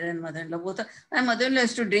my mother and mother-in-law both. My mother-in-law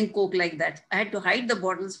used to drink Coke like that. I had to hide the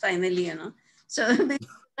bottles finally, So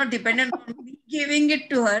not dependent on me giving it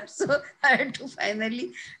to her. So I had to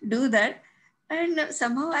finally do that. And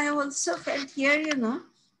somehow I also felt here,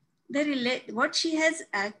 what she has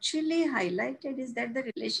actually highlighted is that the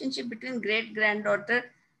relationship between great-granddaughter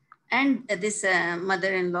and this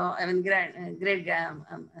mother-in-law, I mean, the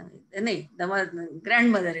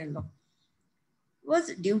grandmother-in-law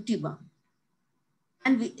was duty-bound.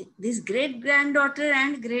 And this great-granddaughter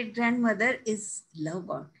and great-grandmother is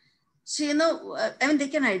love-bound. So, I mean, they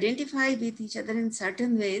can identify with each other in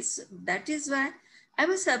certain ways. That is why I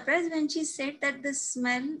was surprised when she said that the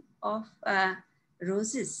smell of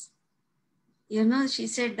roses, she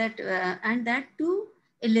said that, and that too,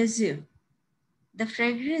 elusive, the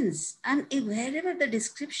fragrance. And wherever the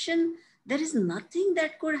description, there is nothing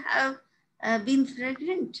that could have been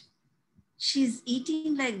fragrant. She's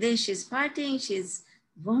eating like this, she's farting, she's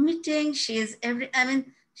vomiting,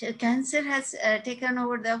 cancer has taken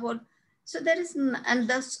over the whole. So there is, and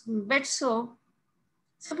the bed soap.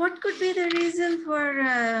 So what could be the reason for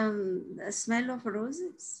the smell of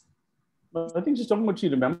roses? But I think she's talking about she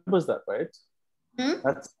remembers that, right?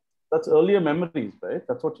 That's earlier memories, right?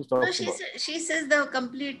 That's what she's talking about. She says the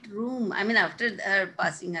complete room. I mean, after her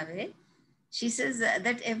passing away, she says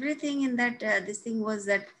that everything in that, this thing was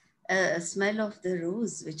that smell of the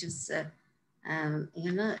rose, which is,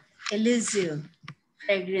 elusive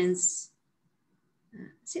fragrance.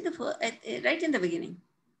 See right in the beginning.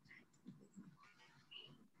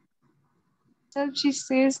 So she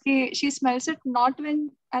says she smells it not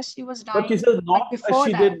as she was dying. But she says not as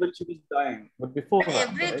she did when she was dying, but before but that.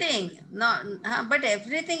 Everything, right? But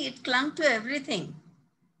everything, it clung to everything.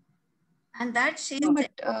 And that she... No, but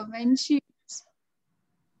when she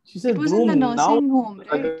says it was in the nursing home,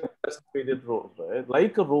 right? Like a faded rose, right?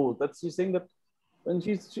 Like a rose. She's saying that when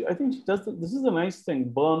I think she does, this is a nice thing.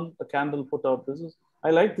 Burn a candle, put out.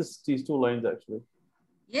 I like these two lines actually.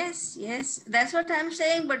 Yes, that's what I'm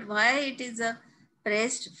saying. But why it is a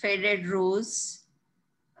pressed, faded rose?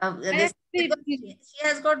 She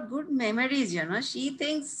has got good memories, She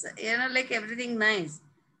thinks, like everything nice.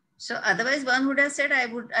 So otherwise, one would have said,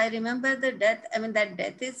 I remember the death. I mean, that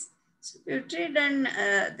death is putrid and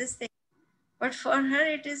this thing. But for her,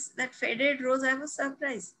 it is that faded rose. I was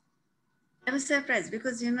surprised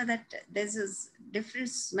because, that there's this different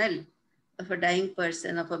smell of a dying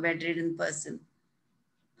person, of a bedridden person.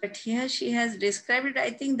 But here she has described it. I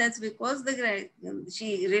think that's because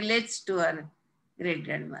she relates to her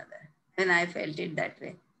great-grandmother. And I felt it that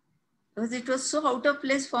way. Because it was so out of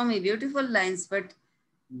place for me. Beautiful lines, but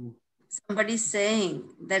somebody saying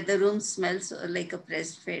that the room smells like a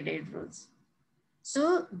pressed, faded rose.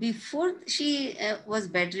 So before she was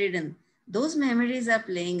bedridden, those memories are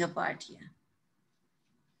playing a part here.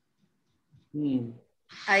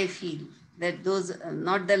 I feel that those,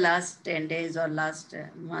 not the last 10 days or last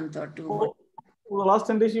month or two. Well, the last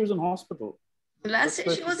 10 days she was in hospital. Last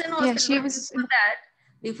day she was in hospital. Yeah, she was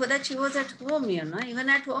before that she was at home, even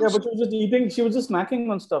at home. Yeah, but she was just eating, she was just snacking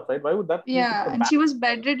on stuff, right? Why would that? Yeah, and she was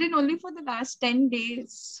bedridden only for the last 10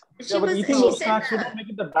 days. But eating those snacks wouldn't make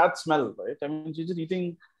it a bad smell, right? I mean, she's just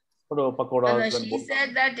eating pakoras. She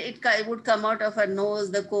said that it would come out of her nose,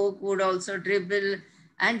 the Coke would also dribble.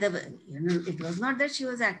 And it was not that she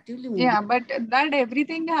was actively moving. Yeah, but that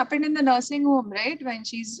everything happened in the nursing home, right? When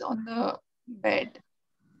she's on the bed.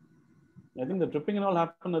 I think the dripping and all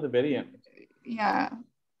happened at the very end. Yeah.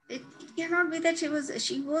 It cannot be that she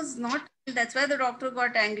was not. That's why the doctor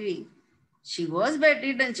got angry. She was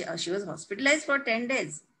bedridden. She was hospitalized for 10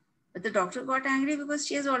 days. But the doctor got angry because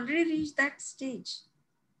she has already reached that stage.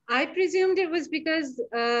 I presumed it was because...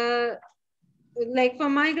 like for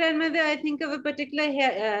my grandmother, I think of a particular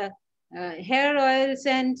hair oil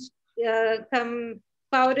scent, some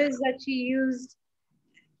powders that she used.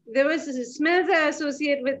 There was smells I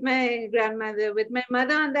associate with my grandmother. With my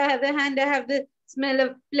mother, on the other hand, I have the smell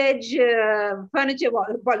of pledge furniture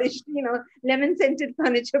polish, lemon scented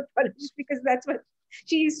furniture polish, because that's what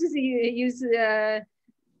she used to use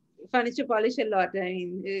furniture polish a lot. I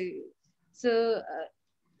mean, so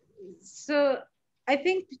I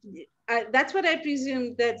think that's what I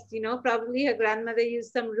presume, that, probably her grandmother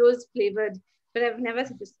used some rose flavored, but I've never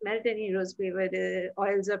smelled any rose flavored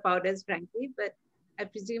oils or powders, frankly. But I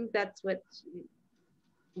presume that's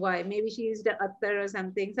why. Maybe she used an attar or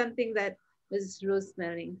something that was rose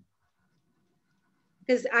smelling.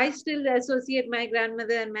 Because I still associate my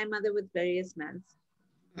grandmother and my mother with various smells.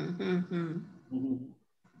 And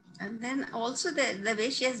then also the way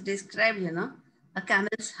she has described, a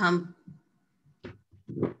camel's hump.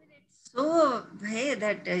 It's so hey,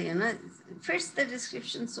 that, fits the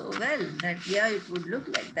description so well that, yeah, it would look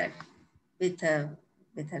like that with her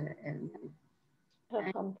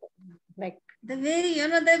like the way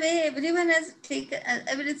everyone has taken,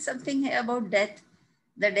 it's something here about death,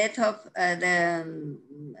 the death of the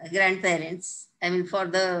grandparents. I mean, for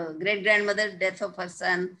the great-grandmother, death of her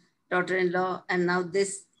son, daughter-in-law, and now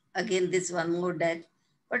this one more death.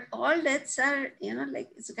 But all deaths are, like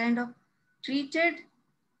it's kind of treated,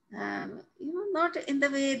 not in the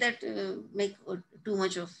way that make too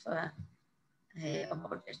much of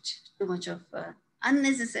about it, too much of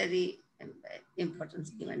unnecessary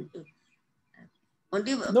importance given to.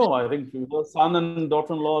 No, I think her son and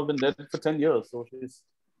daughter-in-law have been dead for 10 years, so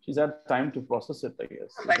she's had time to process it, I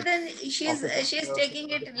guess. But then she's taking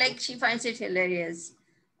it like she finds it hilarious,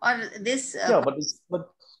 or this. Yeah,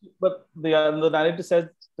 but the narrative says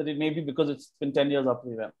that it may be because it's been 10 years after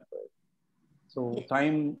the event, right? So yes.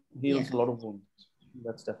 Time heals a lot of wounds.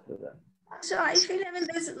 That's definitely that. So I feel,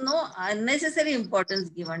 there's no unnecessary importance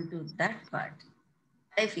given to that part.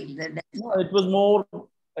 I feel that. No, it was more.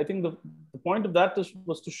 I think the point of that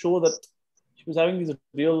was to show that she was having these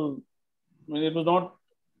real. I mean, it was not,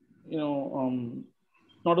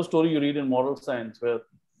 not a story you read in moral science where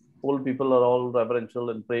old people are all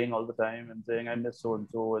reverential and praying all the time and saying, "I miss so and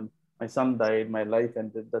so, and my son died, my life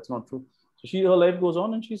ended." That's not true. So her life goes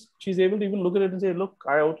on, and she's able to even look at it and say, "Look,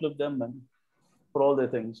 I outlived them, man, for all their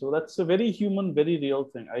things." So that's a very human, very real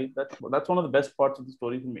thing. That's one of the best parts of the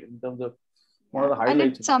story for me in terms of one of the highlights.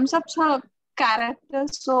 And it sums up her character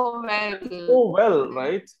so well. So well,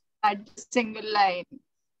 right? At single line.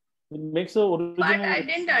 It makes her original. But I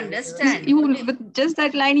didn't understand. With just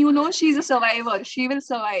that line, she's a survivor. She will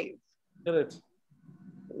survive. Correct.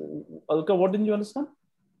 Alka, what didn't you understand?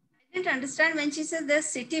 I didn't understand when she says they're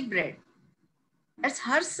city bred. That's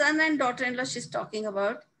her son and daughter-in-law she's talking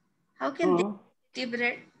about. How can they be city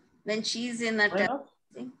bred when she's in a thing?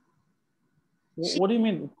 What do you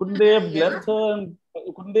mean? Couldn't they have left her and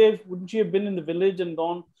wouldn't she have been in the village and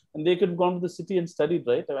gone, and they could have gone to the city and studied,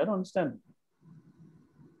 right? I don't understand.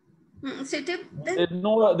 City, there's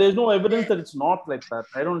no evidence that it's not like that.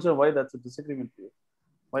 I don't understand why that's a disagreement for you.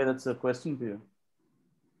 Why that's a question for you.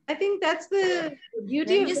 I think that's the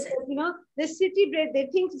beauty of it, the city bred. They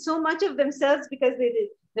think so much of themselves because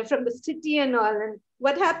they're from the city and all. And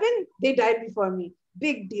what happened? They died before me.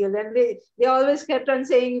 Big deal. And they always kept on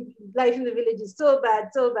saying life in the village is so bad,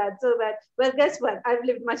 so bad, so bad. Well, guess what? I've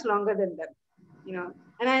lived much longer than them,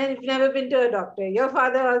 and I've never been to a doctor. Your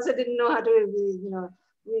father also didn't know how to,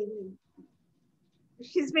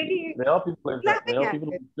 she's making. There are people like that. There are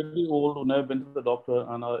people pretty old who never been to the doctor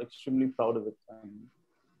and are extremely proud of it. And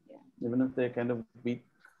even if they're kind of weak,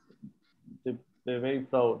 they're very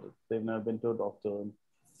proud that they've never been to a doctor.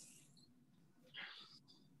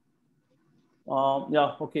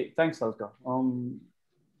 Okay. Thanks, Alka.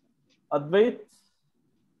 Advait,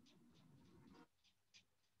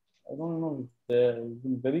 I don't know if you've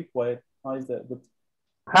been very quiet. How is that? But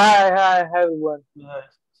Hi everyone.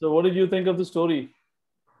 So what did you think of the story?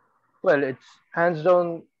 Well, it's hands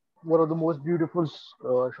down one of the most beautiful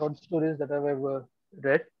short stories that I've ever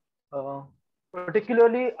read.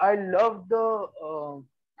 Particularly, I love the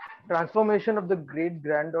transformation of the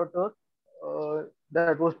great-granddaughter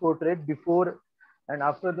that was portrayed before and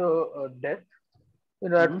after the death.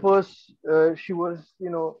 At first, she was,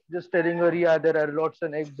 just telling her, yeah, there are lots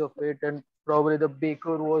and eggs of it, and probably the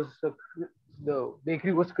bakery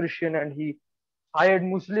was Christian, and he hired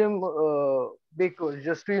Muslim bakers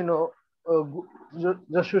just to,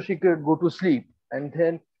 just so she could go to sleep. And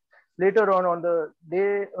then later on the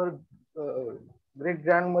day her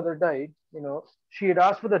great-grandmother died, she had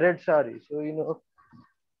asked for the red sari. So,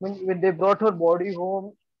 when they brought her body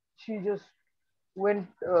home, she just went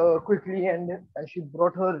quickly and she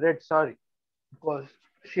brought her red sari because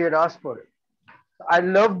she had asked for it. I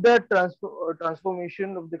love that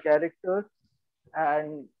transformation of the character,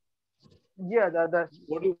 and Yeah, that's...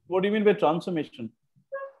 What do you mean by transformation?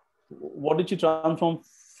 What did she transform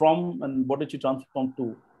from, and what did she transform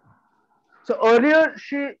to? So earlier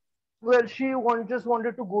she just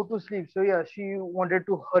wanted to go to sleep. So yeah, she wanted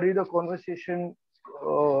to hurry the conversation.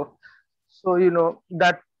 So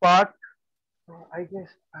that part, I guess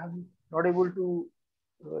I'm not able to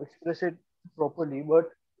express it properly, but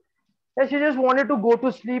yeah, she just wanted to go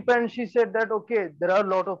to sleep, and she said that okay, there are a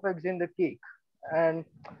lot of eggs in the cake. And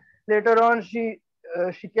later on, she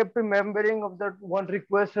kept remembering of that one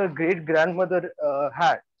request her great grandmother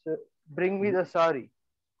had. So, bring me the sari.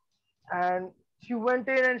 And she went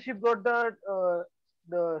in and she brought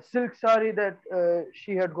the silk sari that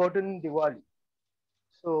she had gotten in Diwali.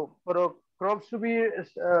 So for a crops to be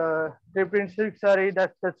draped in silk sari,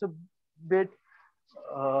 that's a bit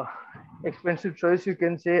expensive choice, you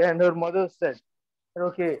can say. And her mother said,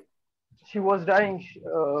 okay, she was dying.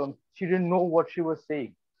 She didn't know what she was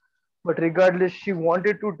saying, but regardless, she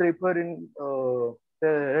wanted to drape her in the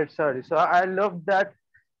red sari. So I love that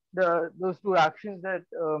those two actions that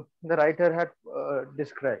the writer had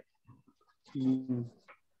described. I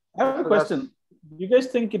have a question. Do you guys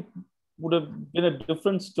think it would have been a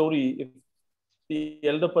different story if the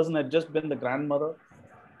elder person had just been the grandmother?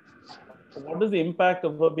 What is the impact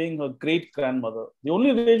of her being her great grandmother? The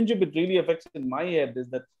only relationship it really affects in my head is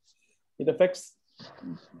that it affects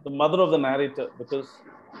the mother of the narrator, because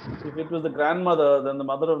if it was the grandmother, then the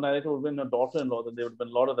mother of the narrator would have been her daughter-in-law, then there would have been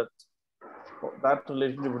a lot of that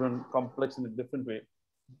relationship would have been complex in a different way.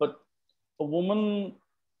 But a woman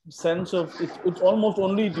sense of it's almost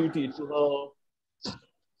only duty to her,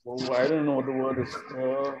 I don't know what the word is,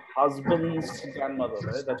 her husband's grandmother,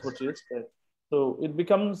 right? That's what she is. Right? So it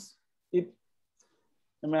becomes it.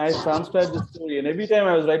 I mean, I transcribed the story, and every time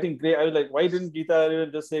I was writing great, I was like, why didn't Githa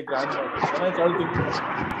Hariharan just say grandmother? And I started thinking,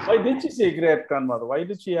 why did she say great grandmother? Why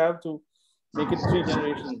did she have to make it 3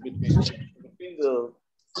 generations between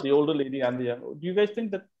the older lady and the young? Do you guys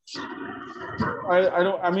think that? I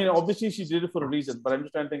don't. I mean, obviously she did it for a reason, but I'm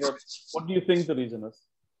just trying to think of what do you think the reason is?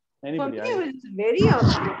 Anybody? For me, it was very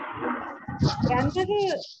obvious.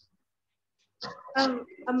 Grandmother,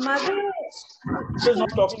 a mother. She's not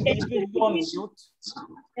talking. Can you please go on mute?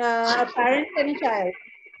 A parent and a child.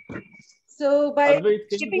 So by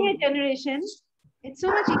skipping a generation, it's so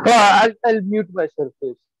much easier. Oh, I'll mute myself,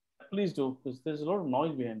 please. Please do, because there's a lot of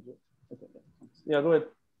noise behind you. Okay. Yeah, go ahead.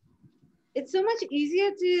 It's so much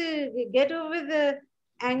easier to get over the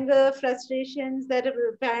anger, frustrations that a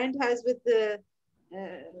parent has with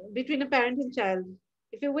between a parent and child.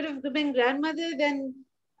 If it would have been grandmother, then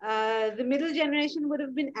the middle generation would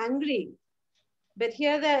have been angry. But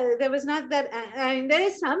here there was not that. I mean, there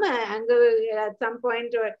is some anger at some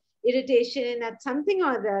point or irritation at something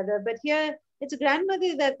or the other. But here it's a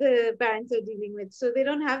grandmother that the parents are dealing with, so they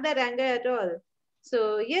don't have that anger at all.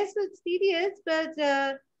 So yes, it's tedious, but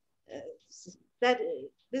that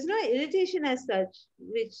there's no irritation as such,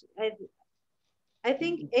 which I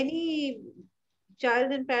think any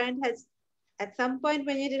child and parent has at some point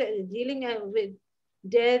when you're dealing with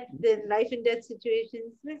death, then life and death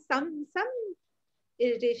situations, there's some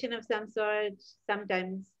irritation of some sort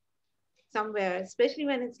sometimes, somewhere, especially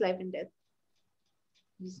when it's life and death.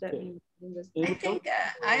 I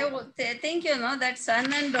think that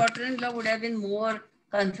son and daughter-in-law would have been more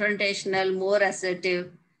confrontational, more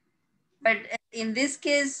assertive. But in this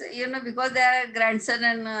case, because they are grandson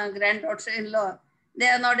and granddaughter-in-law, they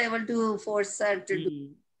are not able to force her to do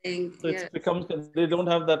things. So it becomes, they don't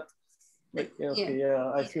have that. Like, okay,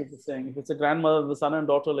 I see what you're saying. If it's a grandmother, the son and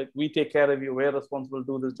daughter, like, we take care of you, we're responsible to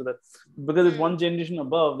do this, to that. Because it's one generation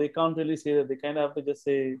above, they can't really say that. They kind of have to just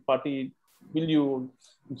say, Party, will you?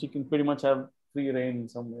 And she can pretty much have free reign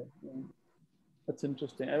somewhere. Yeah. That's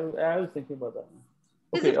interesting. I was thinking about that.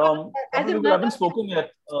 Okay, we haven't spoken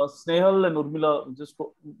yet. Snehal and Urmila,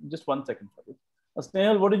 just 1 second.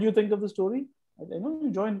 Snehal, what did you think of the story? I know you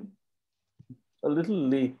joined a little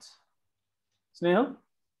late. Snehal?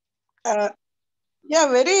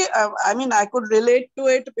 Yeah, very. I mean, I could relate to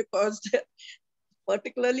it because,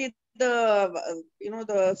 particularly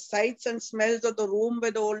the sights and smells of the room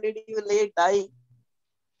where the old lady lay dying.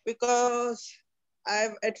 Because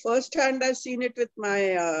at first hand I've seen it with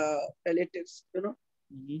my relatives,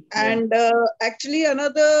 And actually,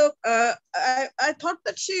 another. I thought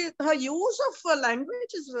that her use of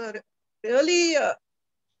language is really.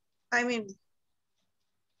 I mean,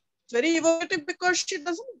 very evocative because she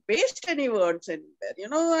doesn't waste any words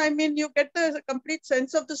anywhere. I mean, you get the complete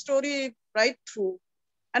sense of the story right through.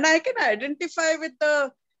 And I can identify with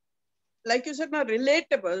the like you said, now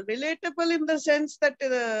relatable in the sense that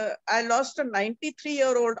I lost a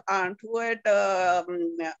 93-year-old aunt who had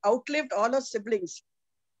outlived all her siblings.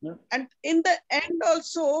 Yeah. And in the end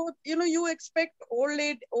also, you expect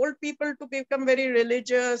old people to become very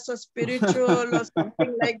religious or spiritual or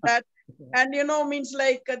something like that. And, means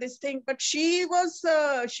like this thing, but she was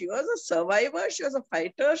a survivor. She was a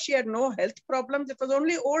fighter. She had no health problems. It was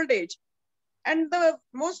only old age. And the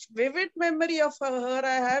most vivid memory of her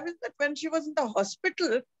I have is that when she was in the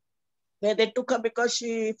hospital, where they took her because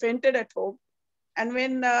she fainted at home. And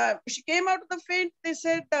when she came out of the faint, they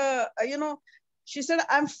said, she said,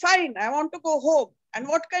 "I'm fine. I want to go home." And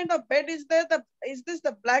what kind of bed is there?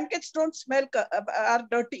 The blankets don't smell, are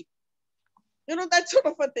dirty. That sort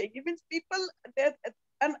of a thing. Even people,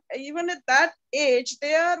 and even at that age,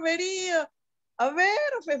 they are very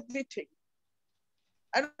aware of everything.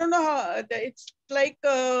 I don't know how, it's like,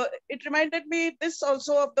 it reminded me this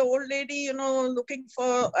also of the old lady, looking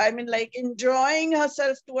for, like enjoying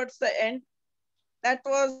herself towards the end. That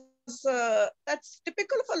was, that's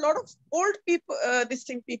typical of a lot of old people,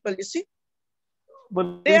 people, you see.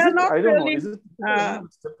 But they are not I don't really, know, is it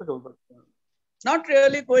it's typical, but not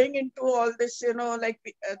really going into all this, like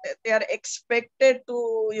they are expected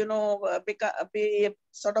to, be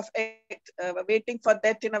sort of waiting for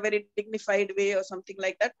death in a very dignified way or something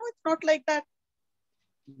like that. No, it's not like that.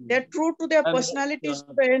 They're true to their personalities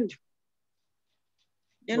to the end.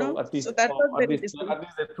 Well, at least, so that was very at least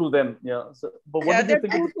they're true then. Yeah. So, but what Yeah, did you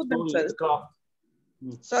they're think true of to the story, the craft?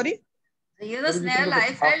 Sorry? Snell,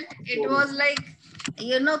 I felt it was like,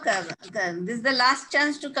 this is the last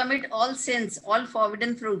chance to commit all sins, all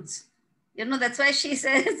forbidden fruits. That's why she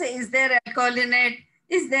says, is there alcohol in it?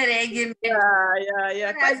 Is there egg in it? Yeah.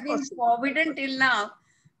 It has been forbidden till now.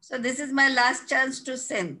 So this is my last chance to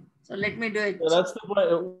sin. So let me do it. Yeah, that's the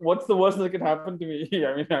point. What's the worst that could happen to me?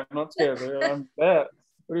 I mean, I'm not scared. I'm there.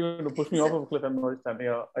 What are you going to push me off of a cliff? I'm not standing.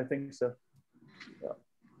 Yeah, I think so. Yeah.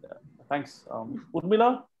 Thanks.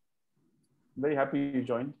 Urmila, very happy you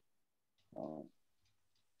joined.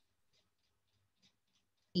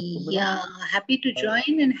 Yeah, happy to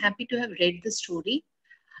join and happy to have read the story.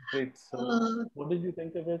 Great. So, what did you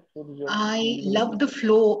think of it? I love the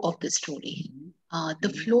flow of the story. The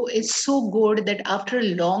flow is so good that after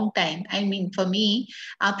a long time, for me,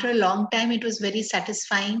 after a long time, it was very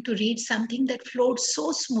satisfying to read something that flowed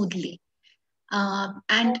so smoothly.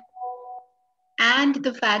 And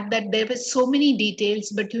the fact that there were so many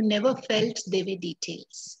details, but you never felt they were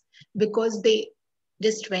details because they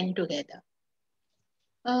just went together.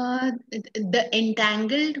 The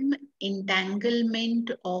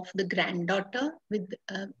entanglement of the granddaughter with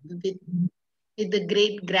the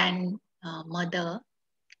great grandmother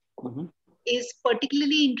is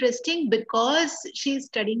particularly interesting because she's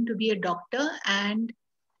studying to be a doctor, and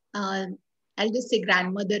I'll just say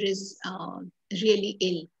grandmother is really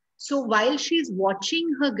ill. So while she's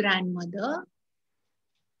watching her grandmother,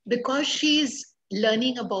 because she's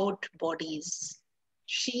learning about bodies,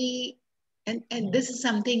 and this is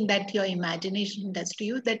something that your imagination does to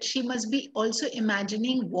you, that she must be also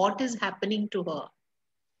imagining what is happening to her,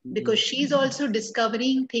 because she's also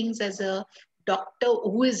discovering things as a doctor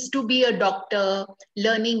who is to be a doctor,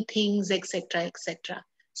 learning things, etc., etc.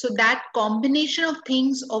 So that combination of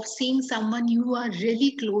things, of seeing someone you are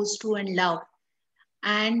really close to and love,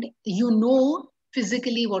 and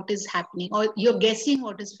physically what is happening, or you're guessing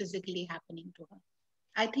what is physically happening to her.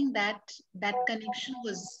 I think that connection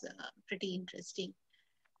was pretty interesting.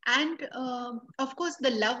 And of course, the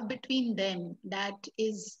love between them, that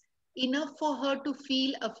is enough for her to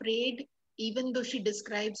feel afraid, even though she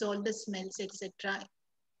describes all the smells, etc.,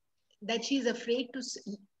 that she's afraid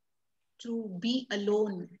to be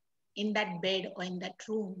alone in that bed or in that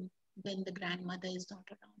room when the grandmother is not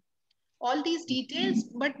around. All these details,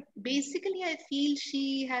 but basically I feel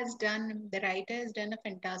the writer has done a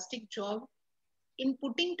fantastic job in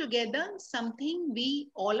putting together something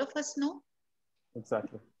all of us know.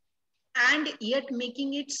 Exactly. And yet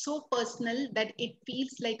making it so personal that it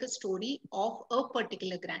feels like a story of a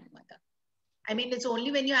particular grandmother. It's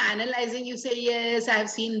only when you're analyzing, you say, yes, I've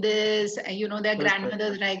seen this, their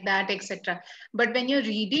grandmothers like that, etc. But when you're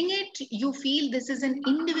reading it, you feel this is an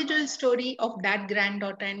individual story of that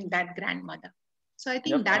granddaughter and that grandmother. So I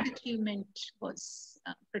think that achievement was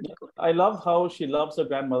pretty good. I love how she loves her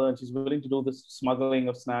grandmother and she's willing to do this smuggling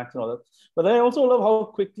of snacks and all that. But I also love how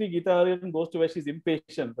quickly Githa Hariharan goes to where she's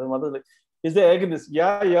impatient. The mother's like, is there egg in this?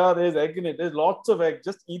 Yeah, there's egg in it. There's lots of egg.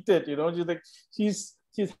 Just eat it. She's like,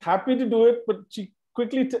 she's happy to do it, but she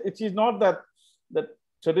quickly, she's not that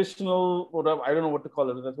traditional, whatever, I don't know what to call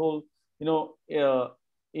it, that whole,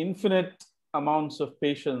 infinite amounts of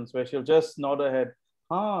patience where she'll just nod her head.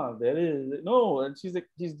 There is no, and she's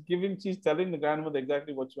telling the grandmother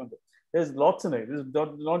exactly what she wants. There's lots in it. There's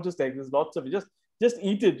not just eggs. There's lots of it. Just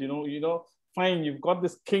eat it. Fine. You've got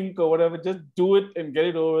this kink or whatever. Just do it and get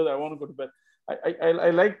it over with. I want to go to bed. I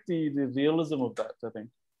like the realism of that, I think.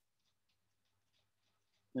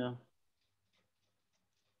 Yeah.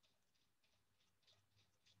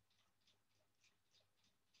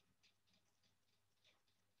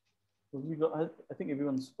 I think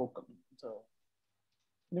everyone's spoken. So,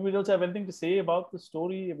 anybody else have anything to say about the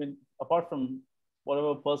story? I mean, apart from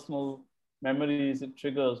whatever personal memories it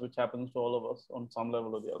triggers, which happens to all of us on some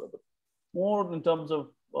level or the other, but more in terms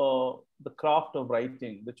of the craft of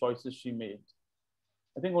writing, the choices she made.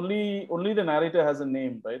 I think only the narrator has a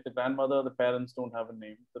name, right? The grandmother, the parents don't have a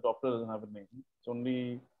name. The doctor doesn't have a name. It's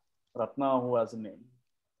only Ratna who has a name.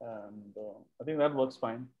 And I think that works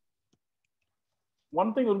fine.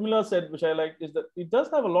 One thing Urmila said, which I like, is that it does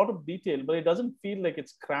have a lot of detail, but it doesn't feel like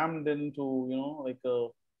it's crammed into,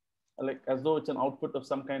 like as though it's an output of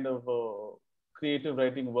some kind of creative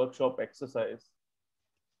writing workshop exercise.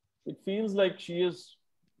 It feels like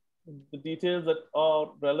the details that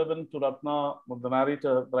are relevant to Ratna, the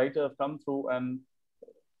narrator, the writer, have come through, and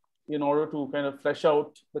in order to kind of flesh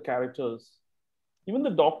out the characters. Even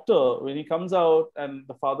the doctor, when he comes out and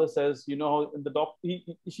the father says, she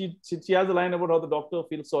has a line about how the doctor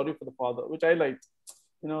feels sorry for the father, which I liked.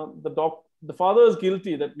 The father is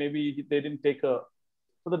guilty that maybe they didn't take her.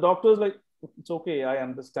 But the doctor is like, it's okay, I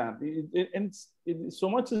understand. So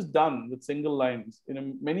much is done with single lines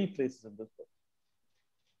in many places in this book.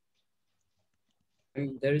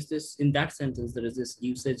 And there is this, in that sentence, there is this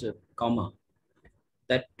usage of comma.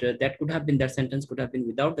 That sentence could have been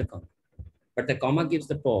without the comma. But the comma gives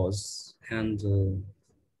the pause, and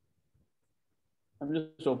I'm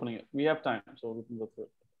just opening it. We have time, so we can go through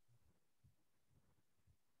it.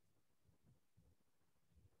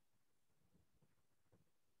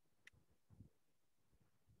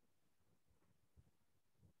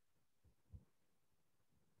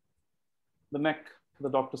 The neck, the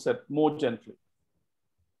doctor said, more gently.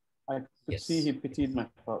 I could see he pitied my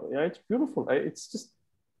father. Yeah, it's beautiful. It's just...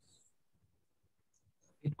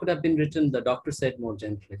 It could have been written, the doctor said more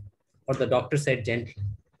gently, or the doctor said gently,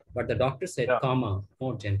 but the doctor said, comma,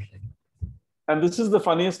 more gently. And this is the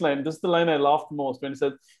funniest line. This is the line I laughed most when he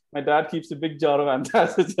said, my dad keeps a big jar of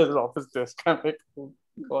antacids at his office desk. I'm like, oh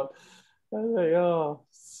God. I'm like, oh,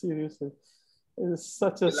 seriously. It is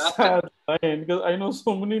such a sad line, because I know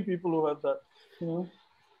so many people who have that.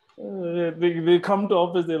 They come to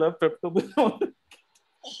office, they'll have Pepto.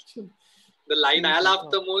 The line I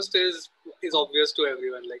laughed the most is obvious to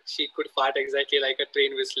everyone. Like, she could fart exactly like a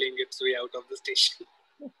train whistling its way out of the station.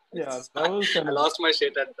 Yeah, that was I lost my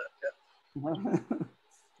shit at that. Yeah.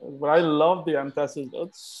 But I love the antacid.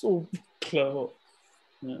 That's so clever.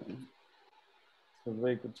 Yeah. It's a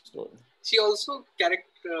very good story. She also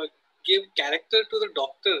gave character to the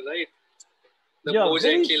doctor, right? The more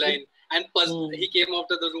gently line. And he came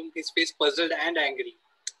out of the room, his face puzzled and angry.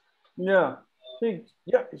 Yeah. I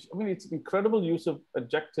mean, it's incredible use of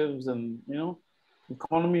adjectives and,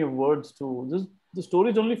 economy of words too. The story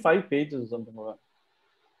is only 5 pages or something like that.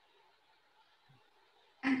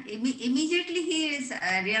 And immediately he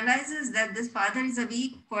realizes that this father is a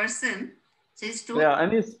weak person. So his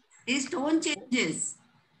tone changes.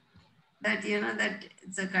 That, that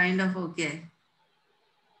it's a kind of okay.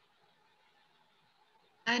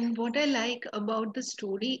 And what I like about the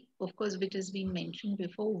story, of course, which has been mentioned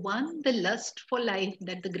before, one, the lust for life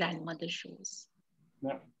that the grandmother shows.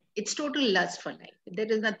 Yeah. It's total lust for life. There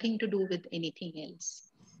is nothing to do with anything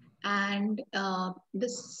else. And the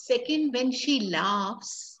second, when she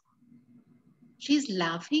laughs, she's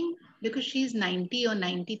laughing because she's 90 or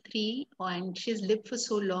 93 and she's lived for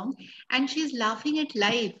so long, and she's laughing at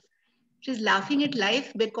life. She's laughing at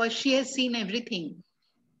life because she has seen everything.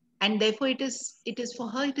 And therefore it is for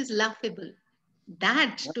her, it is laughable.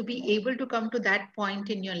 That to be able to come to that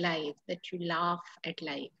point in your life, that you laugh at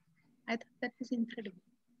life, I thought that was incredible.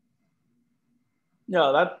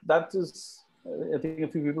 Yeah, that is, I think a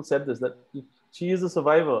few people said this, that she is a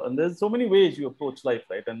survivor, and there's so many ways you approach life,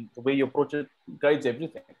 right? And the way you approach it guides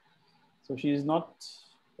everything. So she's not,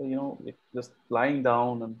 just lying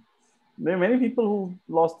down. And there are many people who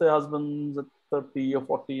lost their husbands at 30 or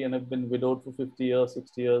 40 and have been widowed for 50 years,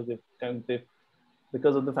 60 years.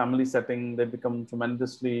 Because of the family setting, they become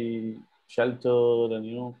tremendously sheltered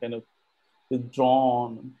and, kind of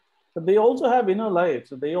withdrawn. But they also have inner life.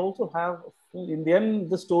 So they also have, in the end,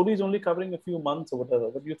 the story is only covering a few months or whatever.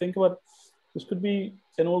 But you think about, this could be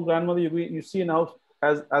an old grandmother you see now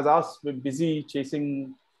as us, we're busy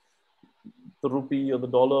chasing the rupee or the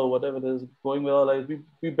dollar or whatever it is going with our lives.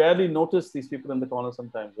 We barely notice these people in the corner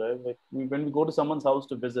sometimes, right? Like when we go to someone's house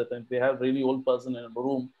to visit and they have really old person in a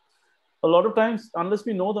room, a lot of times, unless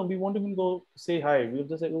we know them, we won't even go say hi. We'll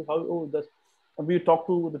just say, oh, how, oh, that's, and we talk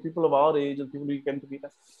to the people of our age and people we can to be.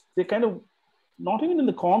 They're kind of not even in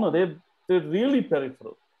the corner. They're really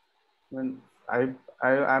peripheral. When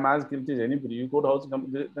I'm as guilty as anybody. You go to house and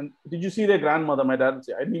come, and did you see their grandmother? My dad would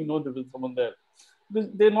say, I didn't even know there was someone there.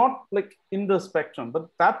 They're not like in the spectrum, but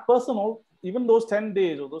that person, even those 10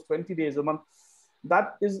 days or those 20 days a month,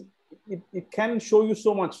 that is, it can show you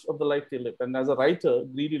so much of the life they live. And as a writer,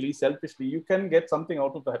 greedily, selfishly, you can get something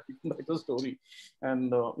out of that. You can write a story.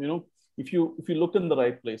 And, if you look in the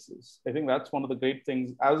right places, I think that's one of the great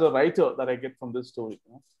things as a writer that I get from this story.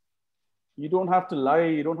 You don't have to lie.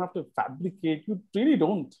 You don't have to fabricate. You really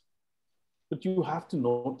don't. But you have to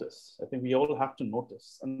notice. I think we all have to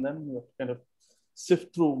notice. And then you have to kind of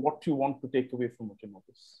sift through what you want to take away from what you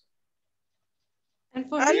notice. And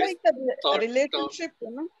for I like the relationship,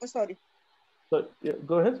 Oh, sorry. So, yeah,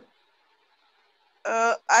 go ahead.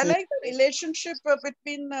 I like the relationship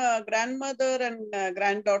between grandmother and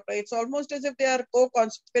granddaughter. It's almost as if they are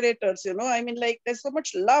co-conspirators, I mean, like there's so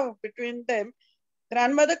much love between them.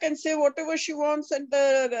 Grandmother can say whatever she wants, and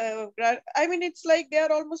I mean, it's like they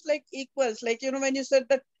are almost like equals. Like, when you said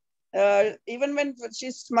that even when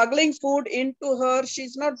she's smuggling food into her,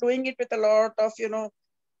 she's not doing it with a lot of,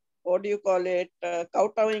 what do you call it,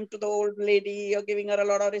 kowtowing to the old lady or giving her a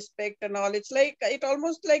lot of respect and all. It's like, it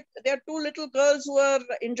almost like they're two little girls who are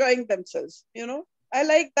enjoying themselves, I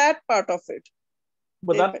like that part of it.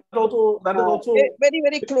 But that is also very,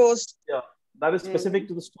 very close. Yeah, that is specific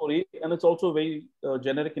to the story. And it's also very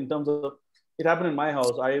generic in terms of, it happened in my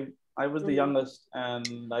house. I was the youngest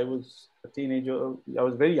and I was a teenager. I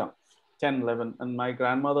was very young, 10, 11. And my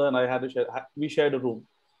grandmother and I we shared a room.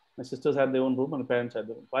 My sisters had their own room and my parents had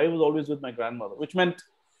their own. I was always with my grandmother, which meant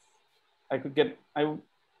I could get,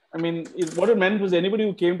 what it meant was anybody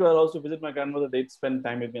who came to our house to visit my grandmother, they'd spend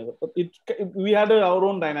time with me. But we had our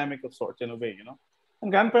own dynamic of sorts in a way,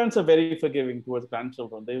 And grandparents are very forgiving towards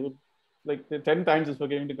grandchildren. They would, they're 10 times as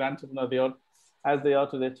forgiving to grandchildren as they are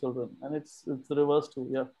to their children. And it's the reverse too,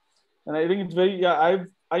 yeah. And I think it's very,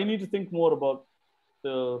 I need to think more about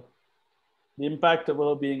the impact of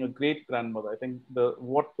her being a great grandmother. I think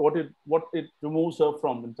what it removes her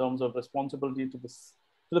from in terms of responsibility to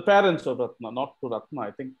the parents of Ratna, not to Ratna.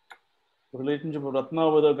 I think the relationship of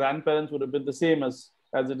Ratna with her grandparents would have been the same as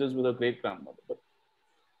it is with her great grandmother. But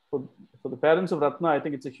for the parents of Ratna, I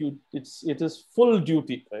think it is full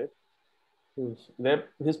duty, right?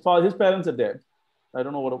 His parents are dead. I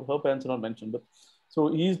don't know what her parents are not mentioned, but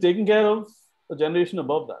so he's taking care of a generation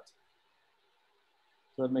above that.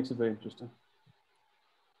 So that makes it very interesting.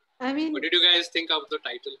 I mean, what did you guys think of the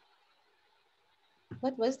title?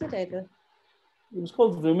 What was the title? It was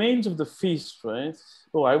called Remains of the Feast, right?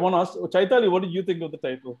 Oh, I want to ask Chaitali, what did you think of the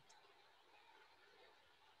title?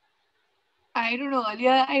 I don't know.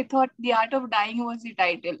 Earlier, I thought The Art of Dying was the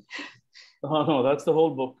title. Oh, no, that's the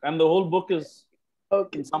whole book. And the whole book is,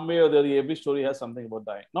 in some way or the other, every story has something about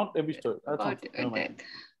dying. Not every story. That's not,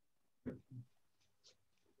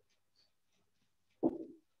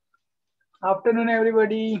 Afternoon,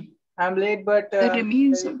 everybody. I'm late, but The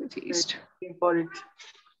Remains of the Feast. For it.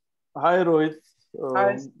 Hi, Rohit.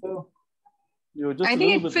 Hi. I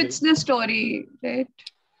think it fits the story, right?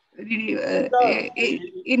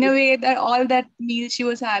 In a way that all that meal she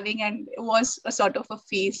was having and it was a sort of a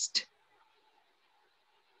feast.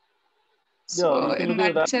 So in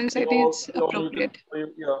that sense, I think it's appropriate.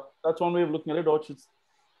 That's one way of looking at it.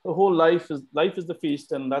 The whole life is the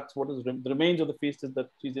feast, and that's what is the remains of the feast is that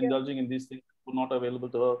she's indulging in these things that were not available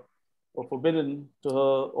to her or forbidden to her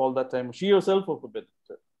all that time. She herself was forbidden.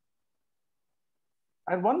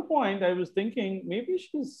 At one point, I was thinking maybe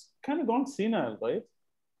she's kind of gone senile, right?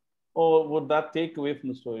 Or would that take away from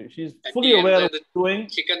the story? She's fully aware of doing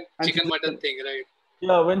chicken mutton thing, right?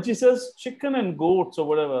 Yeah, when she says chicken and goats or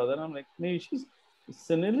whatever, then I'm like, maybe she's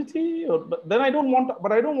senility, but then I don't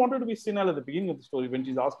want her to be senile at the beginning of the story when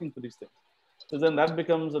she's asking for these things. So then that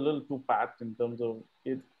becomes a little too pat in terms of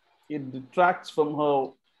it detracts from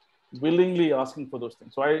her willingly asking for those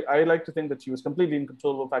things. So I like to think that she was completely in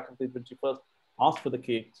control of her faculties when she first asked for the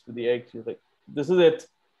cakes, for the eggs. She was like, this is it.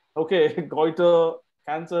 Okay, goiter,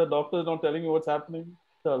 cancer, doctor's not telling me what's happening.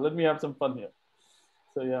 So let me have some fun here.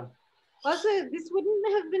 So yeah. Also, this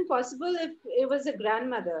wouldn't have been possible if it was a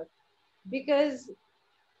grandmother, because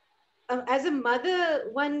as a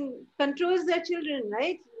mother, one controls their children,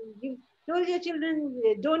 right? You told your children,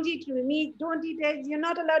 don't eat meat, don't eat eggs, you're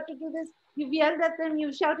not allowed to do this. You've yelled at them,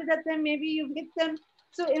 you've shouted at them, maybe you've hit them.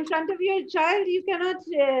 So in front of your child, you cannot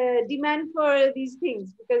demand for these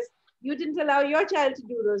things because you didn't allow your child to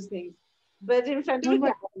do those things. But in front of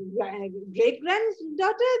a great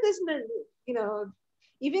granddaughter, there's no, you know,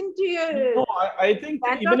 even to your. No, I think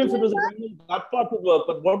even if it was a grandmother, that part would work.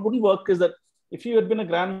 But what wouldn't work is that if she had been a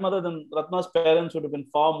grandmother, then Ratna's parents would have been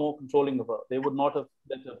far more controlling of her. They would not have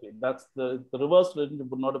let her be. That's the reverse relationship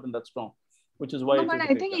would not have been that strong, which is why. No, but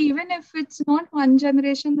I think even if it's not one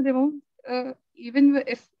generation removed, even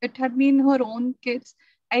if it had been her own kids,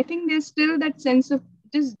 I think there's still that sense of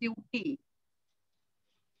just duty.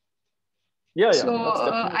 Yeah. So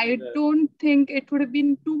I don't think it would have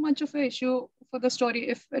been too much of an issue for the story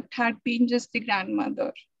if it had been just the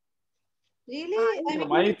grandmother. Really? I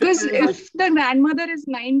mean, because if the grandmother is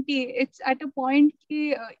 90, it's at a point,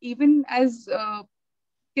 even as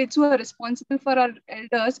kids who are responsible for our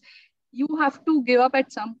elders, you have to give up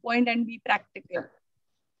at some point and be practical.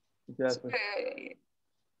 Exactly. So,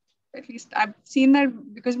 at least I've seen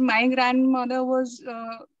that because my grandmother was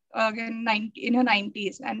again in her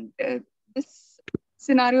 90s, and this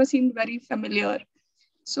scenario seemed very familiar.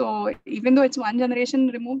 So even though it's one generation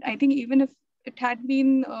removed, I think even if it had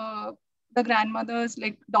been the grandmother's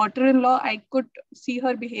like daughter-in-law, I could see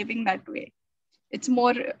her behaving that way. It's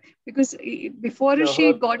more because before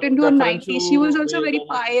she got into her 90s, she was also a very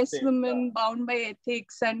pious woman, bound by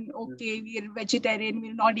ethics and okay, we're vegetarian,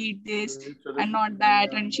 we'll not eat this and not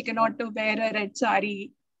that, and she cannot wear a red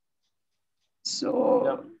sari.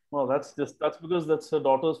 So well, that's because that's her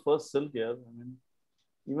daughter's first silk. Yeah, I mean,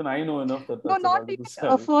 even I know enough that no, not even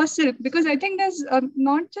first silk, because I think there's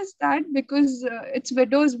not just that, because it's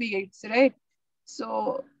widow's weeds, right?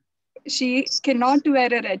 So she cannot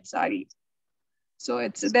wear a red sari. So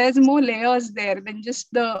there's more layers there than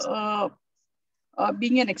just the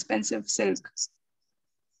being an expensive silk.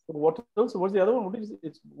 What else? What's the other one?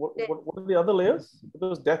 What are the other layers? It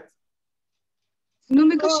was death. No,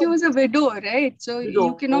 because she was a widow, right? So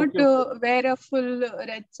you cannot wear a full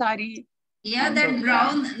red sari. Yeah, that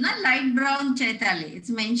brown, not light brown Chaitali.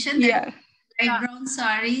 It's mentioned that light brown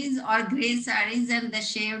saris or grey saris and the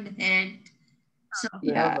shaved head. So,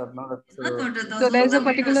 so there's a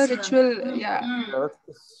particular ritual.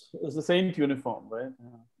 It's the saint uniform, right?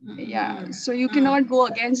 Yeah. So you cannot go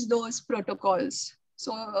against those protocols.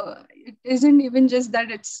 So it isn't even just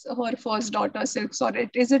that it's her first daughter silks, or it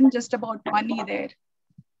isn't just about money there.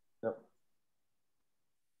 Yep.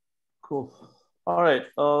 Cool. All right.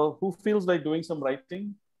 Who feels like doing some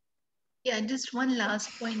writing? Yeah, just one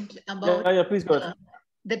last point about please go ahead.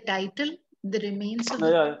 The title, The Remains of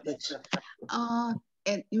the Feast.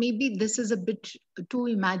 And maybe this is a bit too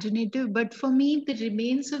imaginative, but for me, The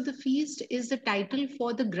Remains of the Feast is the title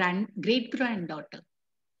for the great-granddaughter,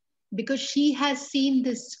 because she has seen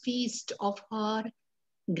this feast of her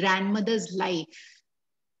grandmother's life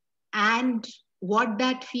and what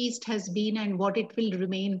that feast has been and what it will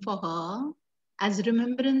remain for her as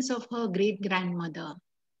remembrance of her great-grandmother.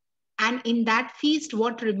 And in that feast,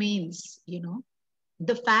 what remains,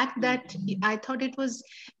 the fact that I thought it was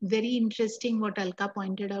very interesting what Alka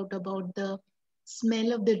pointed out about the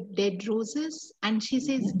smell of the dead roses. And she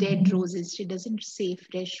says dead roses. She doesn't say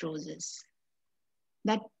fresh roses.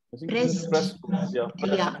 That pressed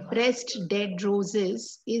dead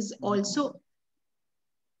roses is also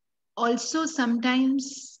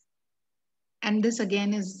sometimes, and this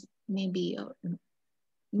again is maybe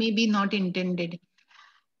not intended.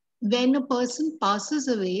 When a person passes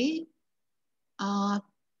away,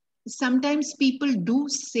 sometimes people do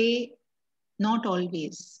say, not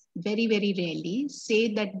always, very, very rarely,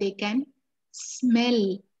 say that they can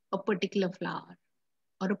smell a particular flower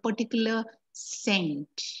or a particular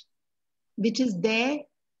scent, which is there.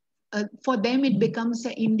 For them, it becomes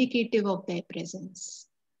an indicative of their presence.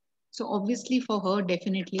 So obviously for her,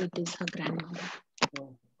 definitely it is her grandmother.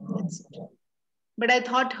 That's it. But I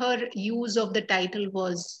thought her use of the title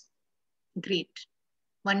was great.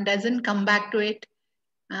 One doesn't come back to it.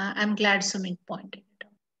 I'm glad Sumit pointed it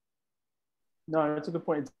out. No, it's a good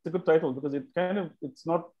point. It's a good title because it's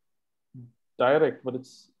not direct, but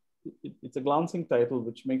it's a glancing title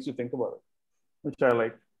which makes you think about it, which I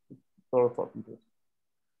like. Sort of thought into it.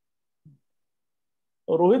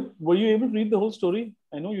 Rohit, were you able to read the whole story?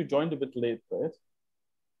 I know you joined a bit late, right?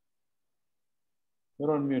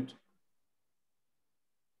 You're on mute.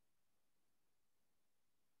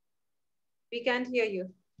 We can't hear you.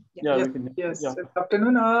 Yeah, we can. Yes. Good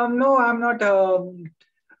afternoon. No, I'm not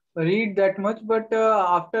read that much, but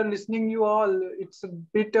after listening you all, it's a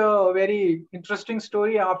bit very interesting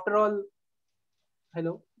story. After all,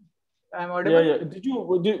 hello, I'm audible. Yeah. Did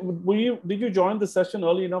you join the session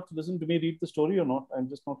early enough to listen to me read the story or not? I'm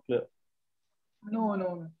just not clear.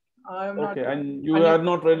 No. I'm not. Okay, and you had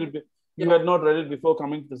not read it. You had not read it before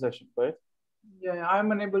coming to the session, right? Yeah,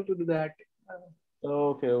 I'm unable to do that.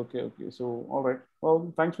 Okay. So, all right.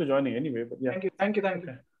 Well, thanks for joining anyway. But yeah. Thank you.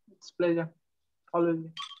 It's a pleasure. Always.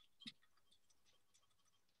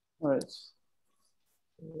 All right.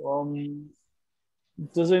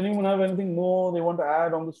 Does anyone have anything more they want to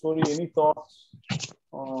add on the story? Any thoughts?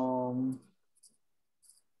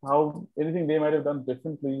 How anything they might have done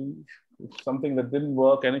differently? Something that didn't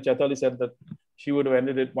work. And Chaitali said that she would have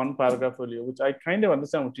ended it one paragraph earlier, which I kind of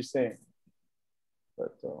understand what she's saying.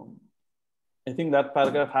 But I think that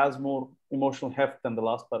paragraph has more emotional heft than the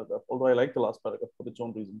last paragraph, although I like the last paragraph for its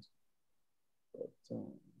own reasons. But,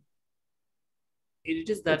 it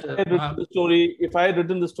is that if I had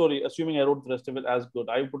written the story, assuming I wrote the rest of it as good,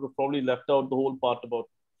 I would have probably left out the whole part about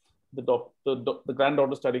the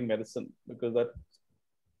granddaughter studying medicine, because that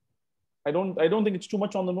I don't think it's too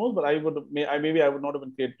much on the nose, but maybe I would not have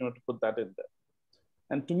been creative enough to put that in there.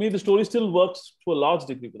 And to me, the story still works to a large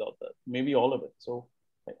degree without that, maybe all of it. So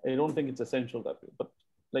I don't think it's essential that way. But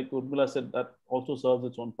like Urmila said, that also serves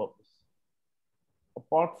its own purpose.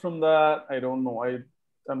 Apart from that, I don't know.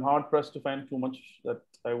 I'm hard pressed to find too much that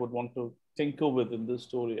I would want to tinker with in this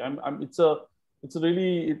story. It's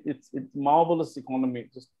really marvelous economy,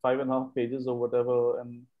 just 5.5 pages or whatever,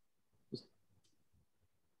 and it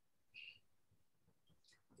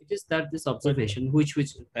is that this observation, which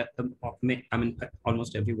I mean,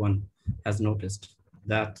 almost everyone has noticed,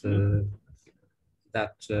 that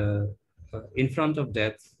in front of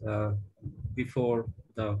death, before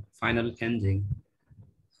the final ending,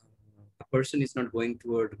 a person is not going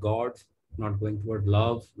toward God, not going toward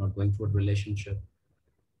love, not going toward relationship,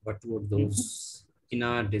 but toward those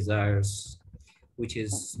inner desires, which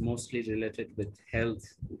is mostly related with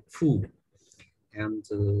health, food, and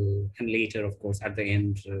later, of course, at the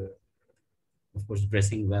end, of course,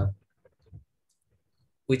 dressing well,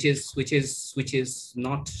 which is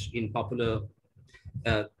not in popular.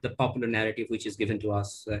 The popular narrative which is given to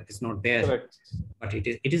us is not there. Correct. But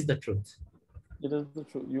it is the truth. It is the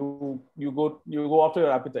truth. You go after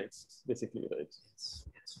your appetites, basically, right?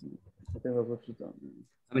 Yes. I think that's what you've done.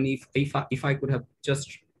 I mean, if I could have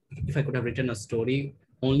written a story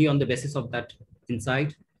only on the basis of that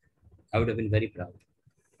insight, I would have been very proud.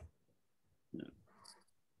 Yeah.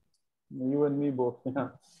 You and me both. Yeah.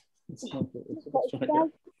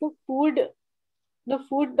 The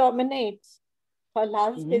food dominates her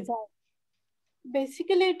last desire.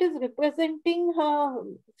 Basically, it is representing her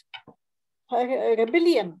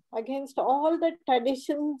rebellion against all the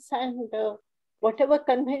traditions and whatever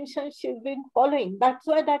conventions she's been following. That's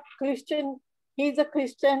why that Christian, he's a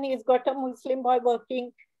Christian, he's got a Muslim boy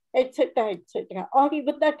working, etc., etc. Or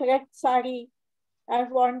even that red sari, I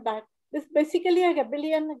want that. This is basically a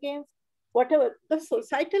rebellion against whatever the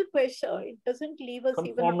societal pressure. It doesn't leave us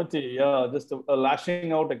conformity, yeah, just a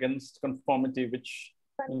lashing out against conformity, which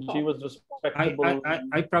she was respectable.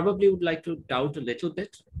 I probably would like to doubt a little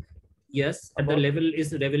bit. Yes, at the level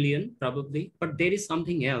is rebellion, probably, but there is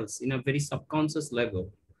something else in a very subconscious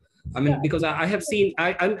level. I mean, because I have seen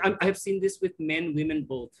this with men, women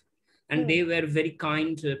both, and they were very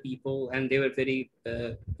kind people, and they were very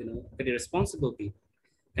very responsible people.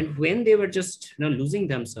 And when they were just losing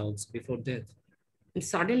themselves before death, and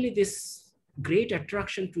suddenly this great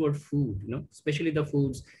attraction toward food, especially the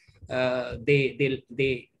foods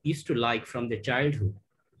they used to like from their childhood.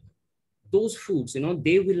 Those foods,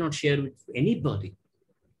 they will not share with anybody.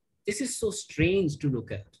 This is so strange to look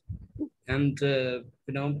at. And,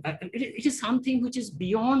 it is something which is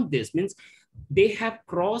beyond this. Means they have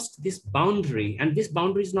crossed this boundary, and this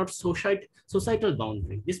boundary is not societal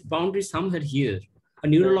boundary. This boundary is somewhere here, a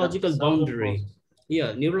neurological boundary.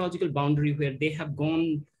 Yeah, neurological boundary where they have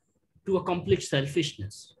gone to a complete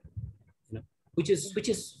selfishness, which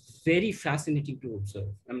is very fascinating to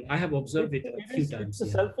observe. I mean, I have observed it a few times. It's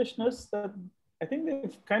the selfishness that I think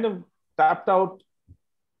they've kind of tapped out,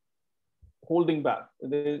 holding back.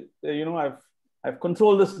 I've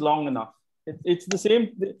controlled this long enough. It's the same.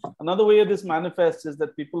 Another way this manifests is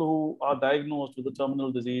that people who are diagnosed with a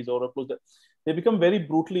terminal disease or they become very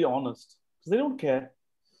brutally honest because they don't care.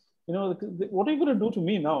 What are you going to do to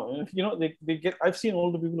me now? They get. I've seen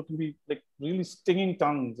older people who can be like really stinging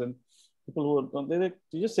tongues, and people who are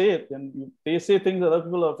you just say it, and they say things that other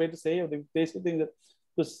people are afraid to say, or they say things that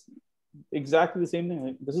just exactly the same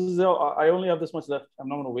thing. This is I only have this much left. I'm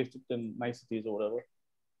not going to waste it in niceties or whatever.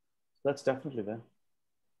 That's definitely there.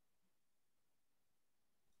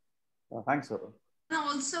 Thanks, sir.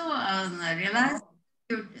 Also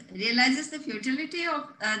realizes the futility of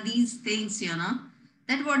these things,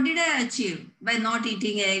 that what did I achieve by not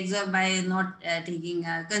eating eggs or by not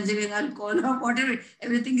consuming alcohol or whatever?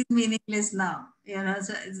 Everything is meaningless now.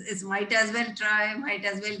 So it's might as well try, might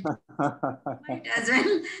as well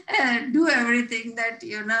do everything that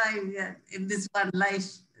in this one life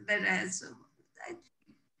that I have. So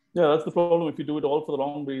yeah, that's the problem. If you do it all for the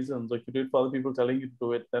wrong reasons, or if you do it for other people telling you to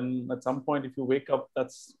do it, then at some point, if you wake up,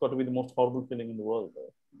 that's got to be the most horrible feeling in the world.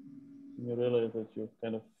 You realize that you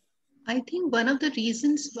kind of. I think one of the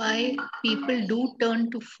reasons why people do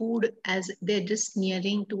turn to food as they're just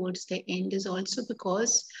nearing towards the end is also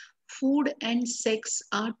because food and sex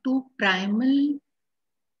are two primal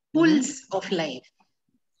pulls of life,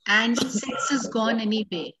 and sex is gone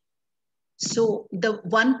anyway. So the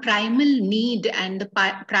one primal need and the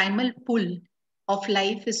primal pull of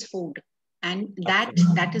life is food. And that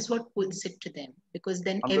is what pulls it to them, because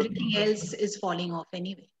then everything else is falling off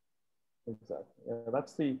anyway.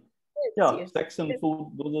 Exactly. Yeah, that's the sex and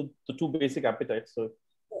food. Those are the two basic appetites. So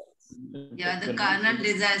yeah, the carnal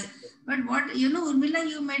desires. But what Urmila,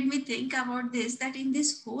 you made me think about this. That in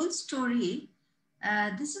this whole story,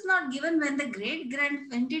 this is not given when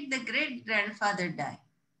did the great grandfather die?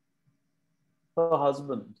 Her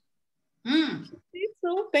husband.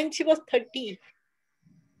 So when she was 30,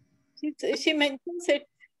 she mentions it.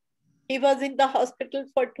 He was in the hospital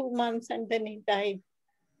for 2 months and then he died.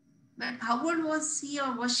 But how old was he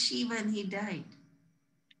or was she when he died?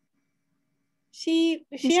 She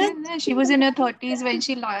was in her 30s when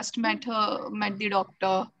she last met the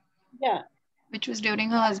doctor. Yeah. Which was during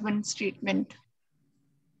her husband's treatment.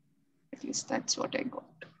 At least that's what I got.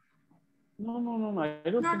 No. I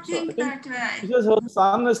don't think so. I think that she says her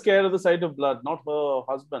son is scared of the sight of blood, not her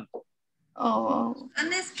husband. Oh.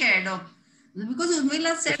 Son is scared of. Because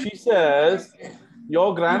Urmila said. She says,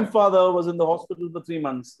 your grandfather was in the hospital for 3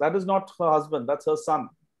 months. That is not her husband. That's her son.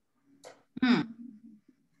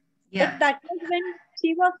 Yeah. But that was when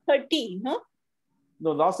she was 30, no?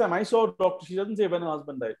 No, last time I saw a doctor, she doesn't say when her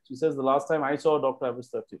husband died. She says the last time I saw a doctor, I was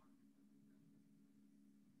 30.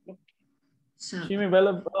 So, she may well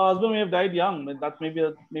have, her husband may have died young.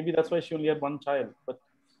 Maybe that's why she only had one child. But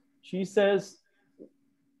she says.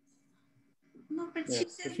 No,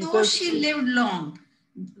 but she lived long.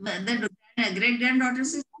 The great granddaughter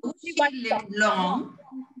says, she lived long.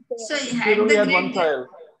 So she only had one child.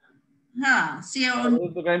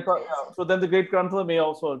 So then the great grandfather may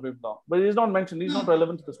also have lived long. But it is not mentioned. He's not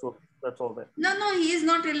relevant to the story. That's all there. No, he is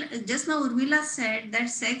not. Just now Urmila said that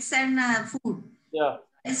sex and food. Yeah.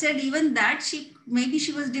 I said even that maybe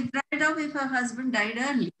she was deprived of if her husband died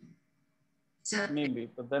early. So,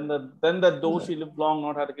 maybe, but then that though she lived long,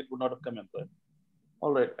 not had a kid, would not have come in, right?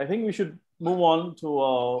 All right, I think we should move on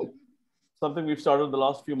to something we've started the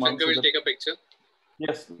last few months. We'll take a picture.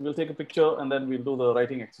 Yes, we'll take a picture and then we'll do the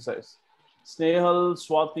writing exercise. Snehal,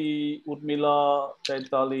 Swati, Urmila,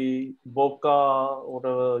 Chaitali, Boka,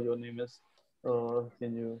 whatever your name is.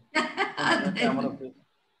 Can you?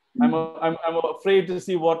 I'm afraid to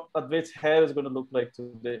see what Advait's hair is going to look like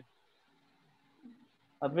today.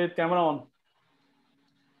 Advait, camera on.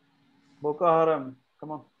 Boka Haram,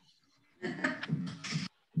 come on.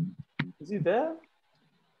 Is he there?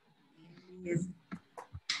 Yes.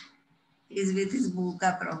 He's with his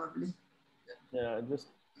Boka probably. Yeah.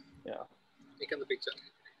 Taken the picture.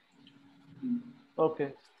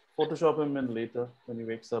 Okay. Photoshop him in later when he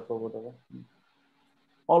wakes up or whatever.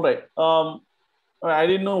 All right. I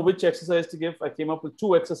didn't know which exercise to give. I came up with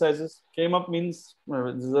 2 exercises. Came up means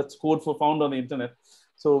that's code for found on the internet.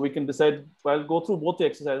 So we can decide. I'll go through both the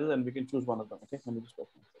exercises and we can choose one of them. Okay. Let me just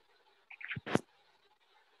open it.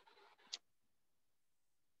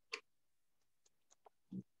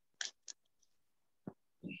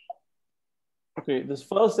 Okay. This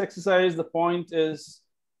first exercise, the point is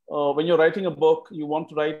when you're writing a book, you want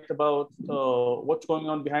to write about what's going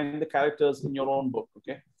on behind the characters in your own book.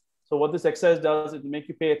 Okay. So what this exercise does is make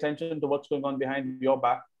you pay attention to what's going on behind your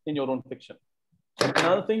back in your own fiction.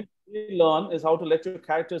 Another thing you learn is how to let your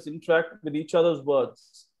characters interact with each other's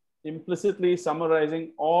words, implicitly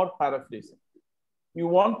summarizing or paraphrasing. You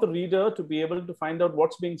want the reader to be able to find out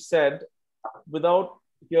what's being said without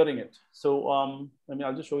hearing it. So I'll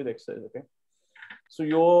just show you the exercise, okay? So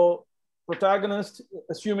your protagonist,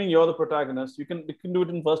 assuming you're the protagonist, you can do it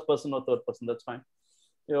in first person or third person, that's fine.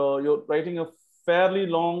 You're writing a fairly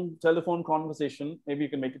long telephone conversation, maybe you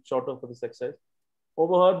can make it shorter for this exercise,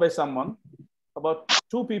 overheard by someone about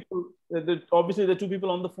 2 people. Obviously, there are 2 people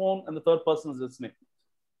on the phone and the third person is listening.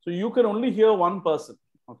 So you can only hear one person,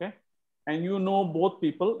 okay? And you know both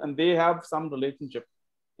people and they have some relationship.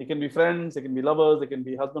 They can be friends, they can be lovers, they can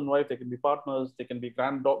be husband, wife, they can be partners, they can be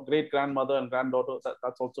great grandmother and granddaughter.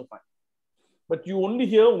 That's also fine. but you only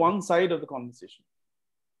hear one side of the conversation.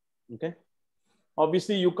 Okay.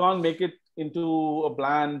 Obviously, you can't make it into a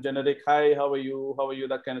bland, generic, hi, how are you,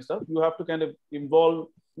 that kind of stuff. You have to kind of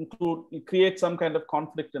create some kind of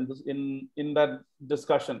conflict in that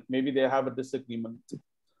discussion. Maybe they have a disagreement,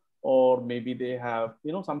 or maybe they have,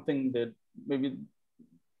 something that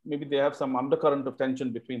maybe they have some undercurrent of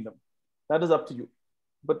tension between them. That is up to you.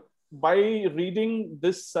 But by reading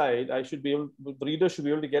this side, the reader should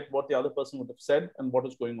be able to get what the other person would have said and what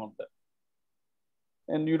is going on there.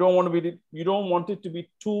 And you don't want it to be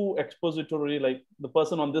too expository, like the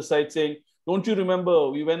person on this side saying, don't you remember,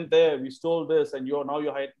 we went there, we stole this, and you're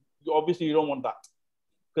hiding. Obviously, you don't want that,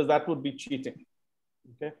 because that would be cheating.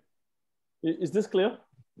 Okay. Is this clear?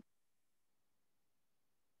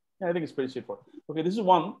 Yeah, I think it's pretty straightforward. Okay, this is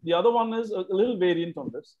one. The other one is a little variant on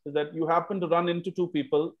this, is that you happen to run into two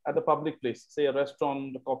people at a public place, say a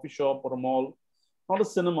restaurant, a coffee shop, or a mall, not a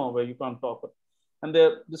cinema where you can't talk. And they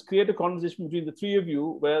just create a conversation between the three of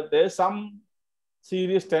you where there's some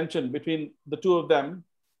serious tension between the two of them.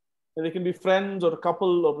 And they can be friends or a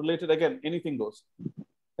couple or related. Again, anything goes.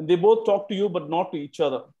 And they both talk to you, but not to each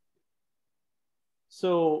other.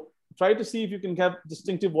 So try to see if you can have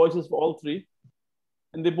distinctive voices for all three.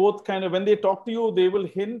 And they both kind of, when they talk to you, they will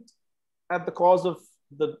hint at the cause of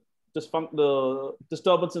the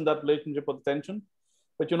disturbance in that relationship or the tension,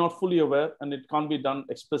 but you're not fully aware, and it can't be done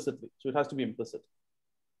explicitly. So it has to be implicit.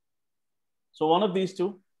 So one of these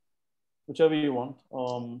two, whichever you want.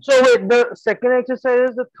 So wait, the second exercise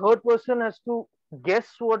is the third person has to guess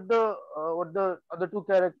what the other two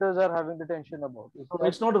characters are having the tension about.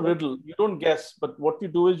 It's not a riddle. You don't guess, but what you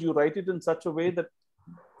do is you write it in such a way that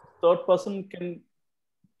third person can,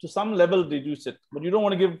 to some level, reduce it. But you don't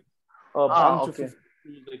want to give a bunch of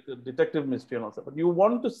like a detective mystery and all that. But you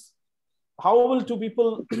want to. How will two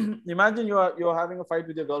people, imagine you're having a fight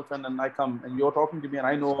with your girlfriend and I come and you're talking to me and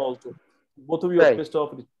I know also. Both of you are pissed off,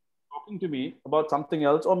 talking to me about something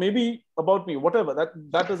else, or maybe about me, whatever,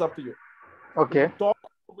 that is up to you. Okay. You talk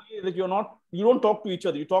that you don't talk to each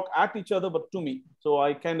other, you talk at each other, but to me. So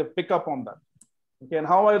I kind of pick up on that. Okay, and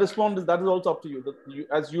how I respond is that is also up to you.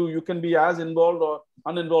 That you can be as involved or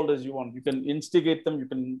uninvolved as you want. You can instigate them, you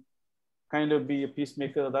can kind of be a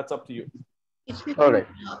peacemaker, that's up to you. If you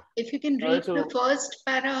can read the first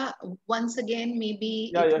para once again,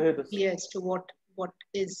 maybe it will be clear as to what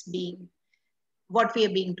we are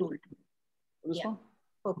being told. This one?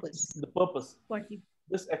 Purpose. The purpose.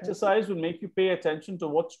 This exercise will make you pay attention to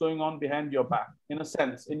what's going on behind your back, in a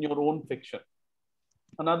sense, in your own fiction.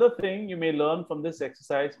 Another thing you may learn from this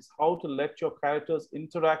exercise is how to let your characters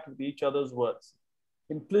interact with each other's words,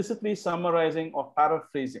 implicitly summarizing or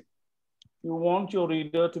paraphrasing. You want your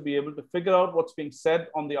reader to be able to figure out what's being said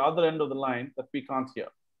on the other end of the line that we can't hear.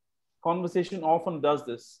 Conversation often does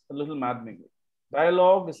this a little maddeningly.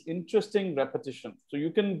 Dialogue is interesting repetition. So you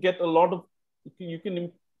can get a lot of, you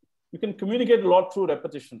can communicate a lot through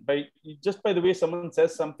repetition. Just by the way someone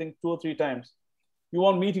says something 2 or 3 times. You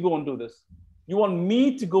want me to go and do this. You want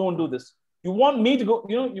me to go and do this. You want me to go,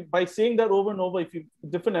 by saying that over and over, if you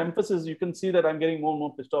different emphasis, you can see that I'm getting more and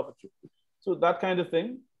more pissed off at you. So that kind of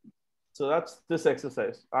thing. So that's this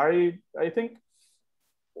exercise. I think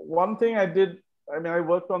one thing I did, I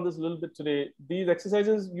worked on this a little bit today. These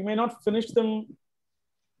exercises, you may not finish them.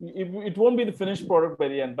 It won't be the finished product by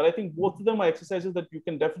the end, but I think both of them are exercises that you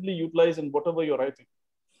can definitely utilize in whatever you're writing.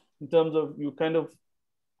 In terms of you kind of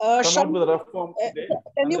come out with a rough form today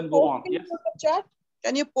and then go on. Yes? The chat?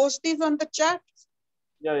 Can you post these on the chat?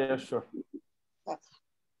 Yeah, sure.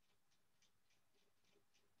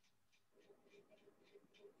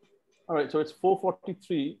 All right, so it's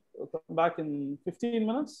 4:43. We'll come back in 15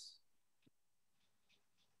 minutes.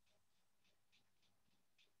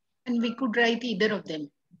 And we could write either of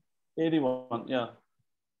them. 81, yeah.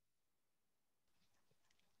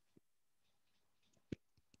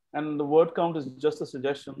 And the word count is just a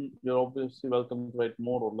suggestion. You're obviously welcome to write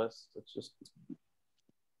more or less. It's just.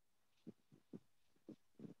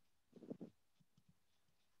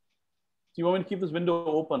 Do you want me to keep this window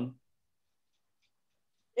open?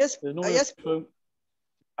 Yes. No yes.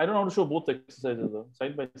 I don't know how to show both exercises though,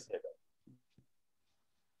 side by side.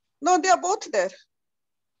 No, they are both there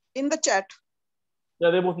in the chat. Yeah,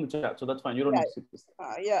 they're both in the chat, so that's fine. You don't need to see this.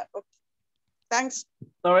 Yeah. Okay. Thanks.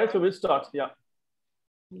 All right, so we'll start. Yeah.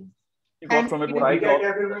 You got from it what I got.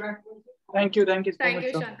 Thank you so much.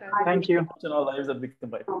 Shankar. Thank you. In our lives that we can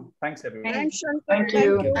write. Thanks, everyone. Thanks, Shankar. Thank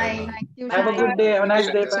you. Thank you. Have a good day. Have a nice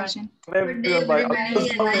day. Good day,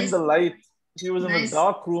 everybody. The light. She was in a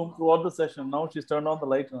dark room throughout the session. Now she's turned on the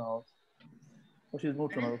light in her house. Oh, she's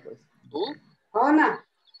moved to another place. Who? Anna.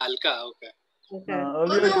 Alka, okay.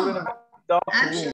 Earlier you were in a I'm sure